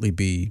absolutely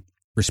be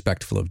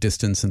respectful of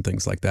distance and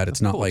things like that.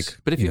 It's not like,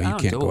 but if you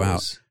can't go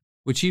out,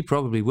 which you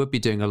probably would be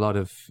doing a lot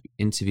of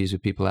interviews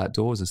with people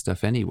outdoors and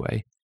stuff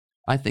anyway.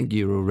 I think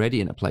you're already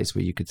in a place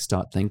where you could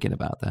start thinking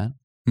about that.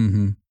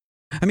 Mm-hmm.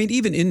 I mean,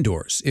 even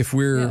indoors, if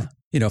we're,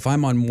 if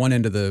I'm on one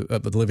end of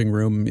the living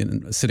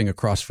room, sitting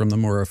across from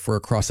them, or if we're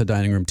across a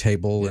dining room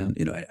table, and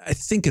I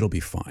think it'll be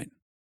fine.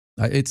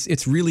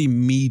 It's really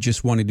me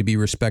just wanting to be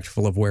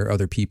respectful of where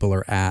other people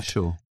are at,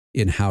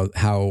 in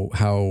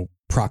how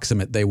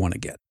proximate they want to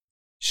get.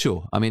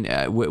 Sure. I mean,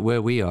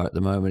 where we are at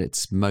the moment,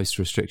 it's most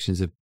restrictions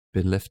have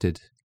been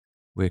lifted.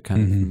 We're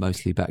kind of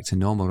mostly back to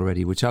normal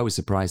already, which I was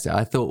surprised at.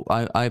 I thought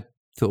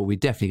we're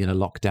definitely going to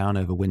lock down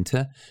over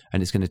winter,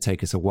 and it's going to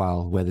take us a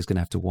while. Weather's going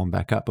to have to warm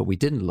back up, but we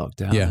didn't lock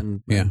down,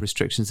 and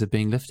restrictions are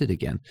being lifted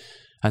again.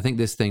 I think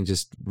this thing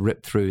just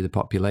ripped through the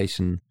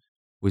population,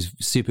 was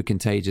super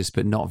contagious,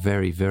 but not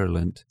very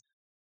virulent,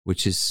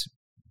 which is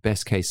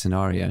best case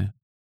scenario.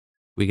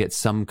 We get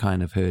some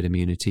kind of herd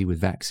immunity with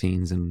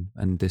vaccines and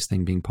this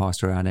thing being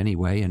passed around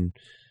anyway, and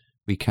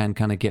we can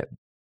kind of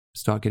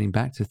start getting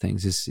back to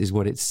things is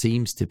what it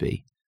seems to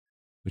be,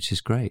 which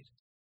is great.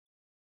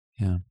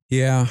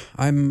 Yeah,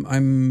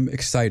 I'm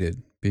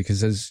excited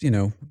because as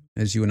you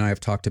and I have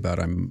talked about,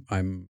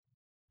 I'm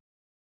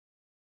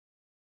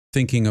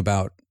thinking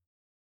about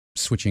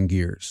switching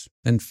gears,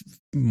 and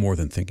more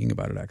than thinking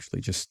about it,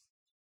 actually, just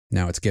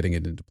now it's getting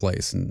it into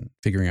place and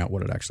figuring out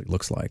what it actually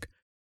looks like.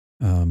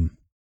 But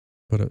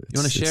you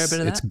want to share a bit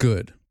of that? It's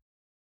good.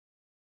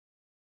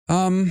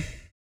 I mean,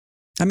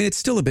 it's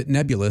still a bit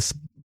nebulous,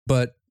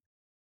 but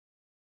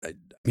I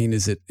mean,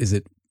 is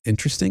it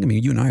interesting? I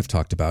mean, you and I have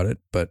talked about it,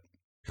 but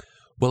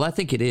well, I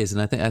think it is,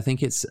 and I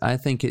think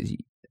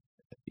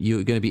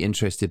you're going to be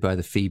interested by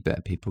the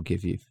feedback people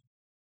give you,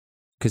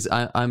 because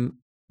I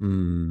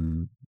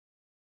mean,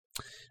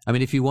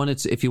 if you want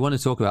to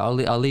talk about,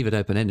 I'll leave it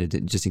open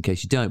ended just in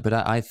case you don't. But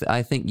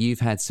I think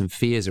you've had some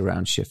fears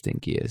around shifting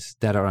gears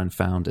that are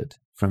unfounded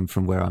from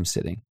where I'm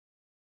sitting.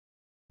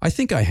 I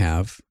think I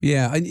have,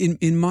 yeah.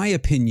 In my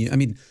opinion, I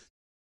mean,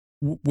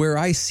 where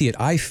I see it,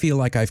 I feel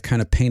like I've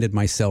kind of painted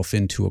myself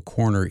into a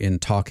corner in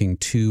talking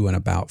to and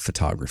about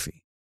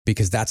photography,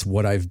 because that's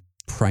what I've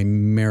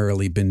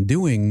primarily been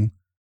doing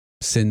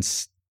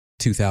since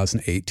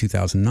 2008,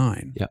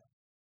 2009. Yeah.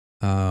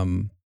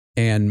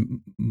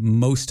 And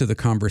most of the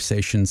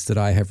conversations that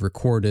I have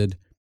recorded,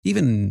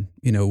 even,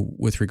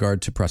 with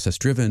regard to Process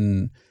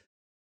Driven,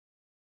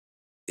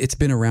 it's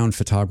been around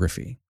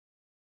photography.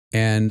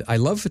 And I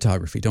love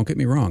photography, don't get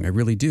me wrong, I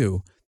really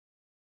do.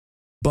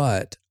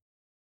 But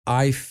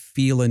I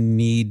feel a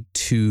need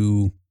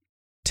to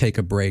take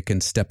a break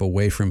and step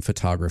away from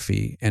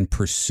photography and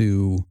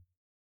pursue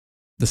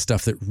the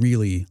stuff that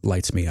really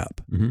lights me up.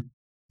 Mm-hmm.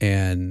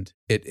 And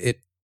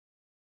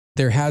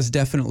there has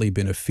definitely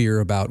been a fear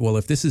about, well,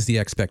 if this is the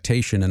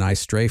expectation and I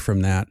stray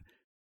from that,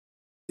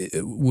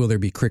 will there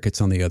be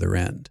crickets on the other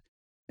end?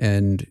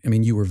 And I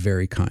mean, you were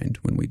very kind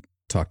when we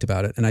talked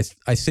about it. And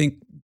I think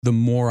the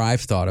more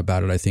I've thought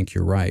about it, I think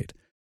you're right.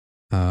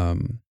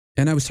 And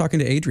I was talking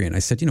to Adrian. I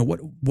said,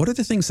 what are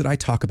the things that I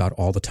talk about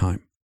all the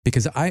time?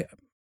 Because I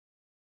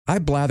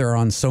blather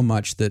on so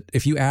much that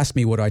if you ask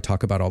me what I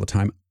talk about all the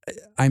time,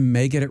 I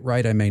may get it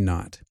right, I may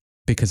not,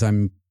 because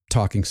I'm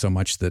talking so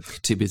much that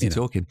too busy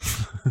talking.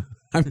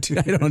 I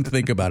don't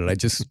think about it.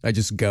 I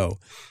just go.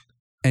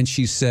 And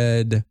she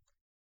said,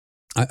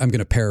 I'm going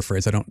to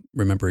paraphrase. I don't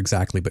remember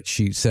exactly, but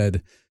she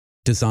said,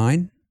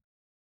 design,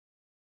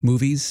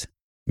 movies,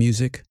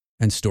 music,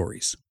 and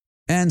stories,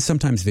 and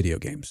sometimes video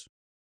games.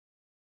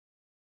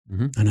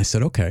 Mm-hmm. And I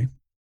said, okay.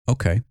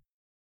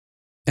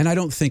 And I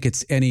don't think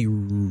it's any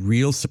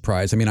real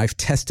surprise. I mean, I've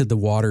tested the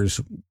waters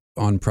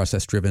on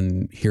Process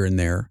Driven here and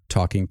there,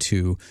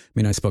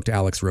 I spoke to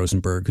Alex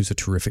Rosenberg, who's a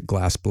terrific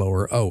glass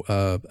blower.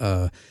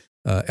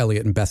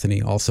 Elliot and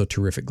Bethany, also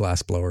terrific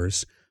glass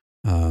blowers,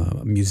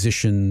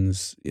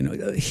 musicians,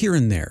 here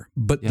and there.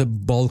 But the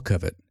bulk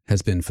of it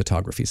has been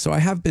photography. So I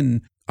have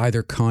been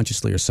either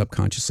consciously or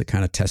subconsciously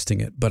kind of testing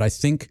it. But I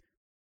think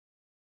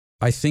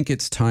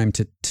it's time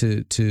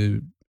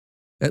to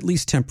at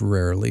least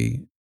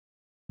temporarily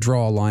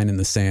draw a line in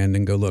the sand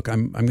and go, look,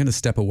 I'm going to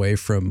step away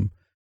from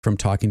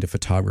talking to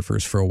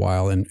photographers for a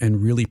while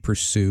and really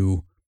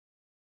pursue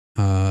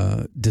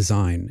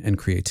design and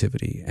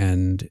creativity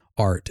and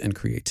art and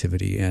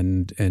creativity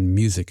and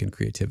music and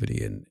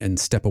creativity and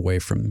step away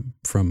from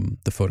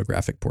the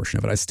photographic portion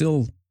of it. I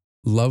still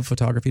love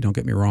photography, don't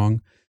get me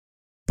wrong,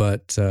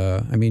 but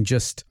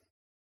just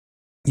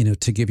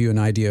to give you an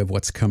idea of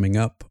what's coming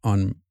up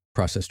on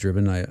Process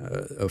Driven,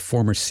 a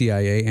former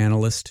CIA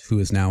analyst who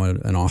is now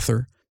an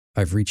author.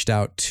 I've reached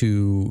out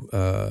to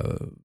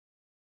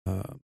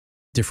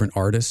different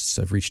artists.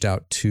 I've reached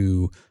out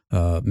to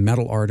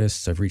metal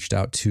artists. I've reached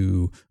out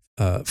to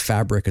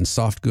fabric and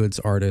soft goods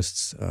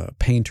artists,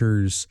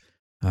 painters,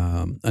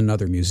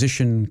 another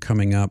musician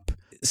coming up.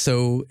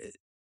 So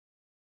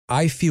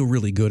I feel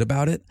really good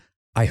about it.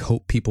 I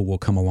hope people will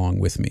come along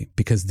with me,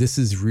 because this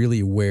is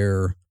really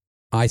where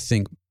I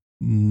think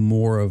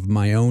more of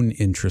my own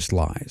interest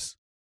lies.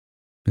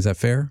 Is that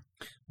fair?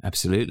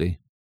 Absolutely.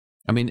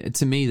 I mean,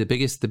 to me, the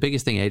biggest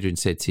thing Adrian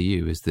said to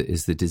you is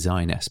the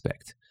design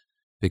aspect,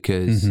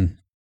 because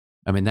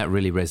I mean, that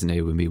really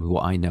resonated with me with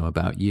what I know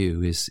about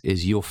you is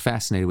you're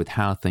fascinated with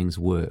how things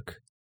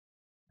work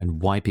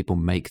and why people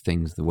make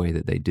things the way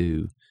that they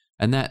do.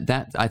 And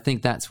that I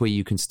think that's where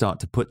you can start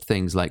to put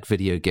things like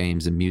video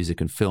games and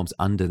music and films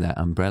under that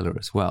umbrella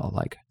as well.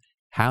 Like,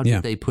 how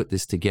did they put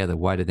this together?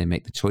 Why did they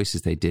make the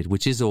choices they did?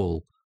 Which is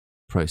all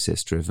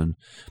process driven.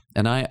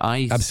 And I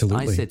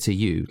Absolutely. I said to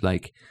you,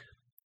 like,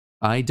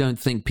 I don't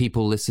think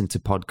people listen to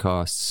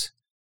podcasts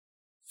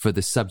for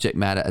the subject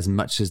matter as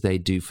much as they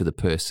do for the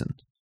person.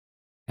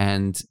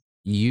 And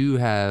you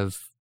have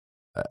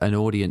an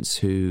audience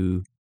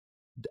who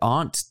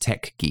aren't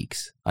tech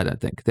geeks, I don't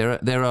think.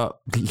 There are,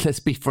 let's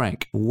be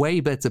frank,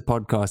 way better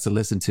podcasts to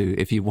listen to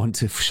if you want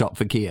to shop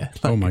for gear.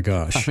 Like, oh my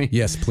gosh. I mean,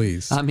 yes,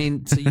 please. I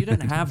mean, so you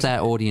don't have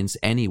that audience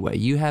anyway.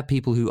 You have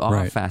people who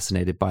are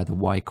fascinated by the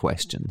why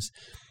questions.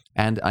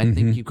 And I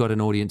think you've got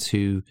an audience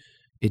who,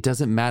 it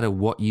doesn't matter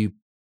what you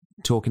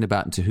talking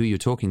about and to who you're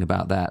talking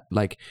about that.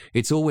 Like,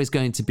 it's always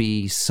going to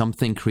be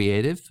something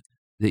creative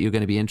that you're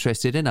going to be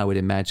interested in, I would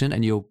imagine.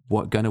 And you're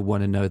going to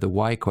want to know the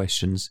why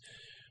questions,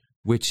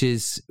 which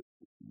is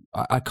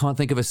I can't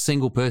think of a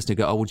single person who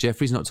go, oh, well,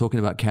 Jeffrey's not talking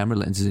about camera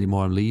lenses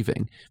anymore, I'm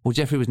leaving. Well,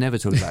 Jeffrey was never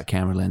talking about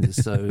camera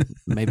lenses, so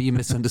maybe you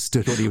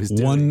misunderstood what he was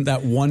doing.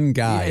 That one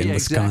guy in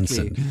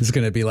Wisconsin exactly. is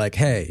going to be like,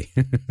 hey,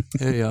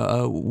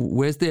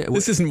 where's the...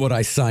 This isn't what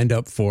I signed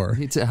up for. I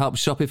need to help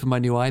shopping for my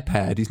new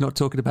iPad. He's not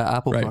talking about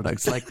Apple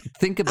products. Like,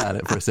 think about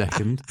it for a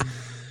second.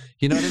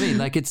 You know what I mean?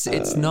 Like it's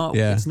not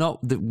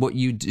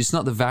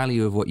the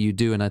value of what you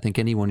do, and I think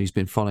anyone who's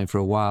been following for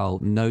a while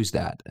knows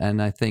that. And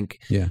I think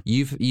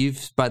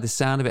you've by the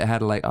sound of it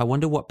had I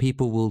wonder what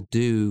people will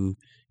do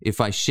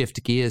if I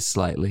shift gears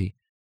slightly.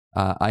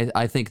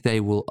 I think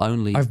they will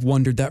only. I've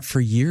wondered that for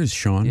years,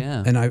 Sean.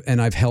 Yeah,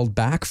 and I've held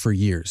back for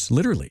years,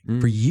 literally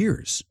for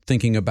years,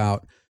 thinking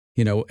about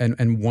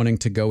and wanting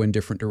to go in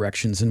different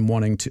directions and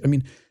wanting to. I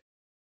mean,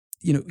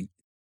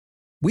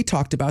 we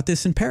talked about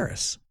this in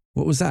Paris.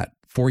 What was that?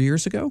 4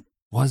 years ago?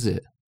 Was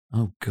it?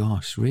 Oh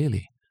gosh,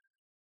 really?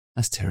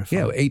 That's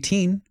terrifying. Yeah,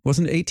 18.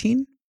 Wasn't it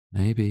 18?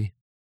 Maybe.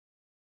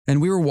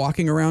 And we were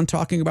walking around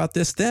talking about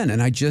this then,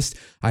 and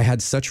I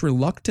had such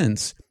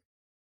reluctance.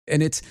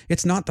 And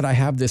it's not that I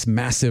have this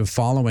massive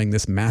following,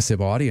 this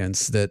massive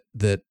audience that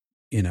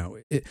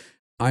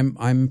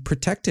I'm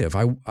protective.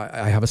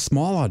 I have a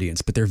small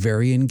audience, but they're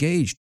very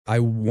engaged. I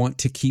want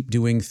to keep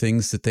doing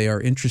things that they are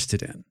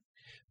interested in.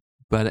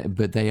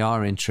 But they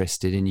are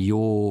interested in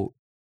your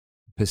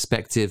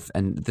perspective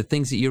and the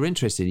things that you're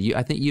interested in.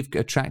 I think you've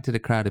attracted a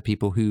crowd of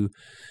people who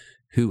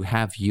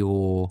have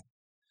your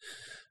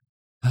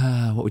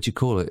what would you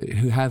call it?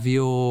 Who have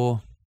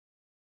your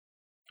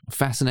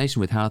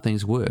fascination with how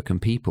things work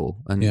and people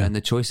and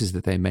the choices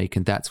that they make,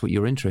 and that's what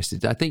you're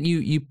interested in. I think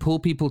you pull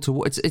people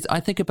towards. I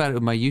think about it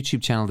with my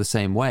YouTube channel the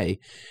same way.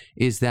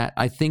 Is that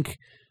I think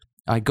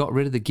I got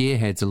rid of the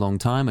gearheads a long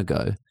time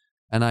ago.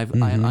 And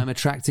I'm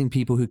attracting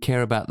people who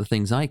care about the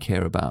things I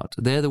care about.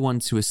 They're the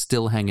ones who are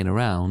still hanging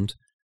around.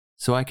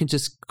 So I can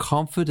just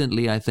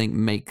confidently, I think,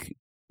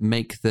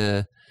 make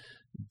the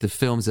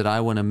films that I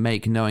want to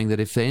make, knowing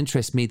that if they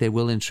interest me, they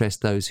will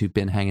interest those who've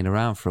been hanging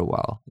around for a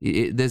while.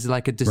 There's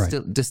like a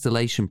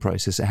distillation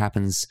process that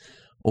happens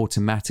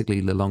automatically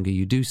the longer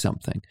you do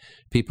something.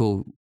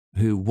 People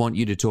who want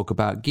you to talk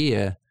about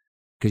gear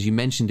because you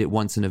mentioned it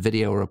once in a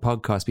video or a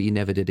podcast, but you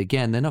never did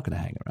again, they're not going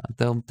to hang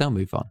around. They'll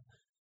move on.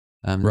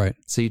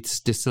 So you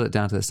distill it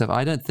down to that stuff.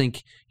 I don't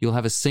think you'll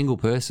have a single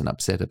person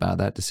upset about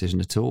that decision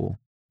at all.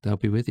 They'll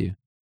be with you.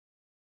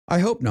 I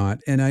hope not.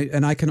 And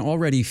I can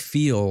already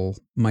feel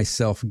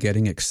myself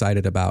getting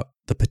excited about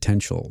the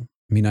potential.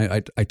 I mean,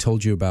 I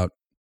told you about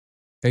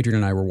Adrian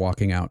and I were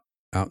walking out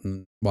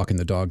and walking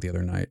the dog the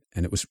other night,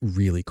 and it was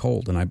really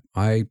cold. And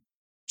I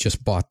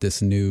just bought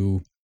this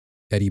new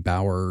Eddie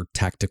Bauer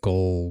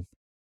tactical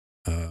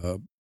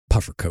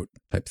puffer coat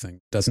type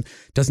thing.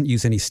 Doesn't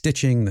use any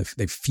stitching.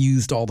 They've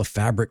fused all the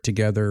fabric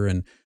together,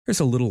 and there's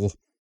a little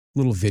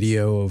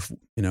video of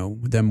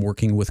them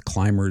working with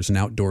climbers and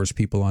outdoors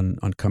people on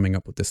coming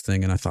up with this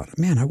thing. And I thought,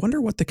 man, I wonder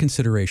what the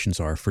considerations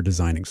are for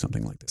designing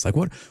something like this. Like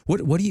what are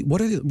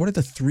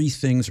the 3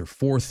 things or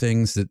 4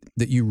 things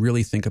that you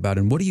really think about,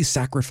 and what do you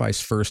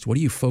sacrifice first? What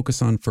do you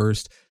focus on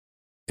first?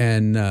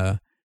 And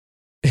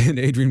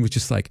Adrian was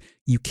just like,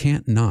 you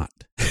can't not.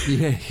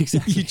 Yeah,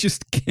 exactly. You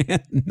just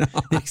can't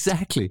not.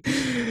 Exactly.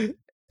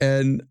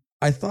 And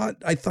I thought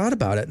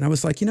about it, and I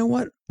was like, you know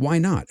what? Why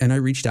not? And I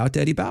reached out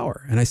to Eddie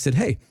Bauer, and I said,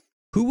 hey,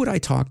 who would I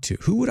talk to?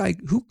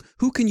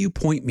 Who can you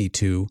point me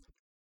to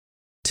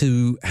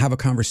have a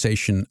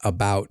conversation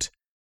about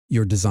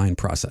your design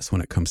process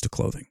when it comes to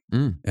clothing?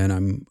 And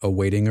I'm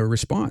awaiting a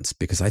response,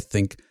 because I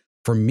think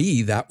for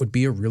me, that would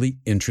be a really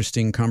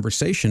interesting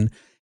conversation.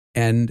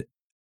 And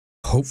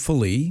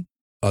hopefully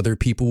other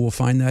people will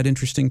find that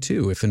interesting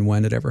too, if and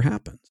when it ever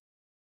happens.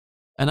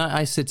 And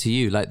I said to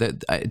you, like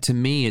that, to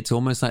me, it's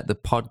almost like the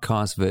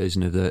podcast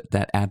version of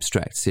that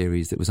Abstract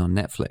series that was on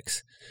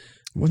Netflix.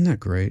 Wasn't that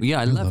great? Yeah,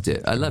 I loved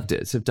it. I loved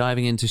it. So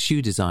diving into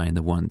shoe design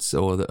once,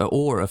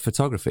 or a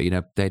photographer.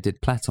 They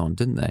did Platon,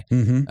 didn't they?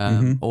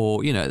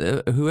 Or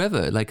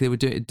whoever. Like they were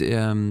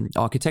doing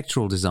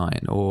architectural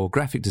design or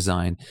graphic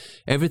design.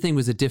 Everything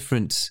was a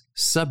different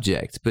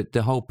subject, but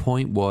the whole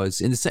point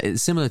was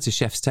similar to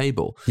Chef's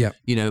Table. Yeah,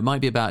 it might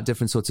be about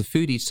different sorts of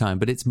food each time,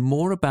 but it's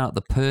more about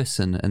the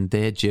person and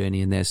their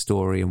journey and their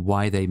story and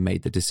why they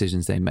made the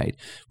decisions they made,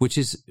 which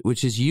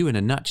is you in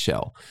a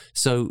nutshell.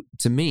 So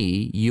to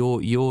me,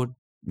 you're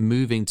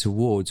moving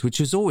towards, which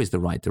is always the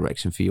right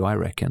direction for you, I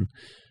reckon,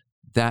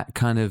 that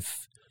kind of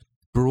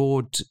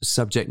broader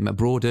subject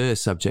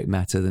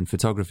matter than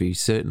photography,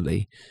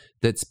 certainly,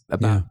 that's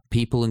about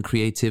people and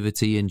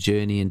creativity and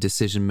journey and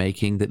decision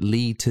making that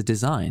lead to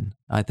design.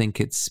 I think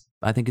it's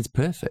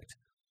perfect.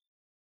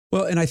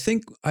 Well, and I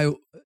think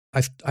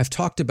I've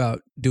talked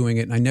about doing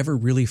it, and I never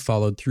really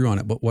followed through on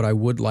it. But what I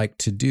would like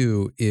to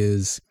do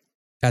is,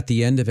 at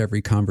the end of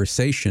every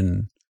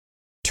conversation,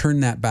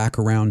 turn that back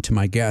around to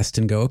my guest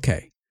and go,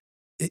 okay,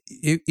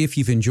 if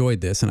you've enjoyed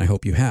this, and I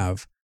hope you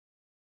have,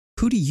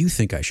 who do you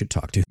think I should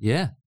talk to?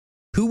 Yeah.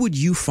 Who would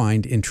you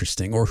find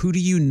interesting, or who do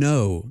you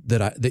know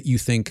that you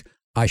think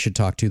I should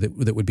talk to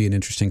that would be an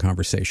interesting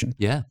conversation?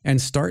 Yeah.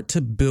 And start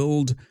to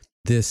build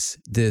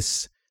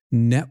this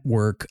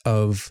network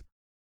of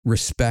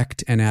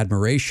respect and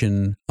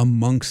admiration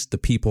amongst the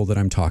people that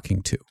I'm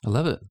talking to. I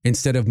love it.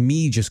 Instead of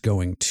me just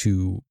going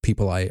to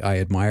people I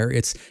admire,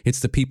 it's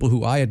the people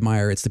who I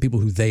admire. It's the people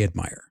who they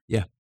admire.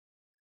 Yeah.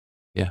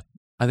 Yeah.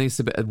 I think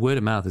it's word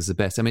of mouth is the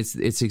best. I mean,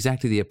 it's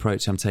exactly the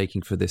approach I'm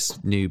taking for this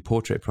new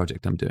portrait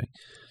project I'm doing.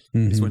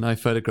 Mm-hmm. Is when I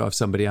photograph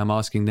somebody, I'm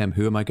asking them,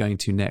 who am I going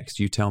to next?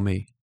 You tell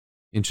me.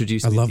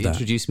 Introduce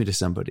me to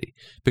somebody.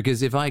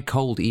 Because if I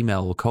cold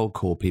email or cold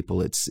call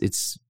people,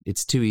 it's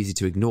too easy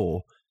to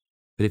ignore.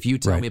 But if you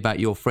tell me about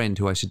your friend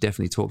who I should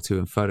definitely talk to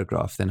and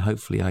photograph, then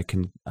hopefully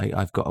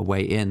I've got a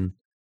way in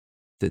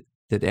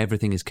that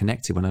everything is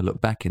connected when I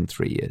look back in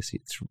 3 years.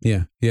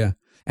 Yeah.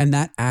 And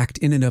that act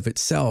in and of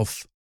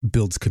itself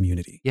builds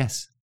community.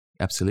 Yes,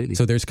 absolutely.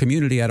 So there's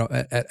community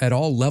at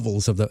all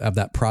levels of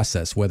that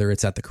process, whether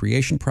it's at the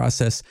creation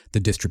process, the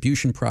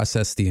distribution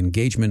process, the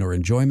engagement or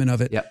enjoyment of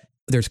it. Yep.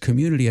 There's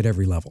community at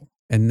every level.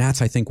 And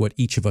that's, I think, what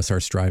each of us are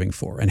striving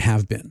for and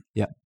have been.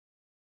 Yeah.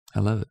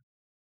 I love it.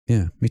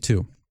 Yeah, me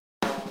too.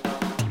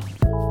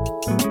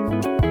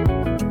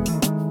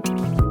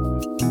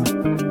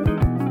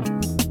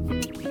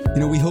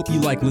 We hope you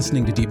like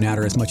listening to Deep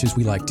Natter as much as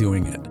we like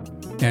doing it.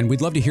 And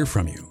we'd love to hear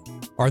from you.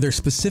 Are there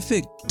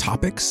specific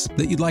topics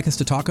that you'd like us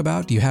to talk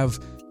about? Do you have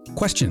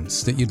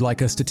questions that you'd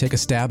like us to take a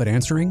stab at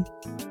answering?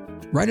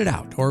 Write it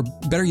out, or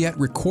better yet,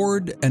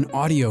 record an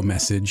audio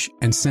message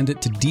and send it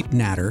to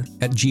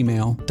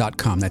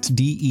deepnatter@gmail.com. That's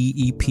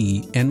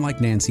DEEP, N like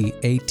Nancy,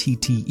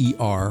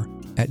 ATTER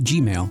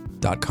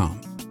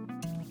 @gmail.com.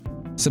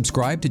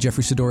 Subscribe to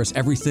Jeffrey Saddoris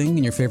Everything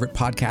in your favorite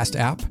podcast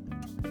app.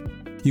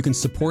 You can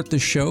support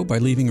this show by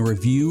leaving a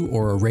review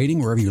or a rating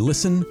wherever you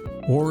listen,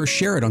 or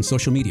share it on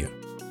social media.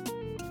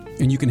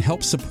 And you can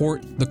help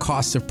support the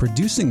costs of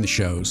producing the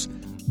shows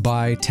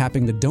by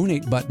tapping the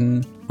donate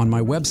button on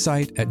my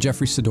website at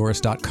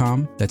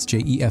jeffreysaddoris.com. That's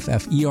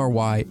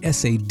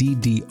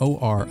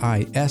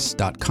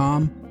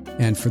JEFFERYSADDORIS.com.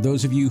 And for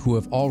those of you who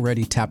have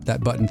already tapped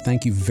that button,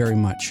 thank you very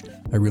much.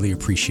 I really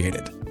appreciate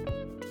it.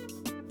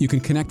 You can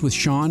connect with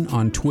Sean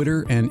on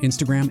Twitter and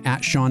Instagram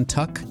at Sean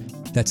Tuck.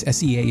 That's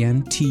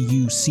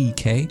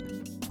SEANTUCK.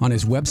 On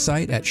his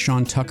website at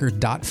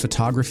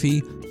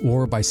seantucker.photography,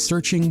 or by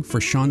searching for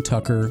Sean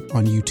Tucker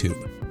on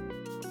YouTube.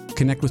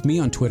 Connect with me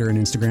on Twitter and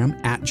Instagram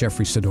at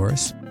Jeffrey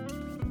Saddoris.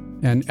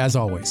 And as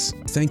always,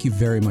 thank you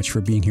very much for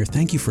being here.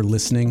 Thank you for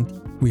listening.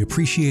 We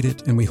appreciate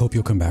it, and we hope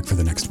you'll come back for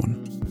the next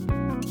one.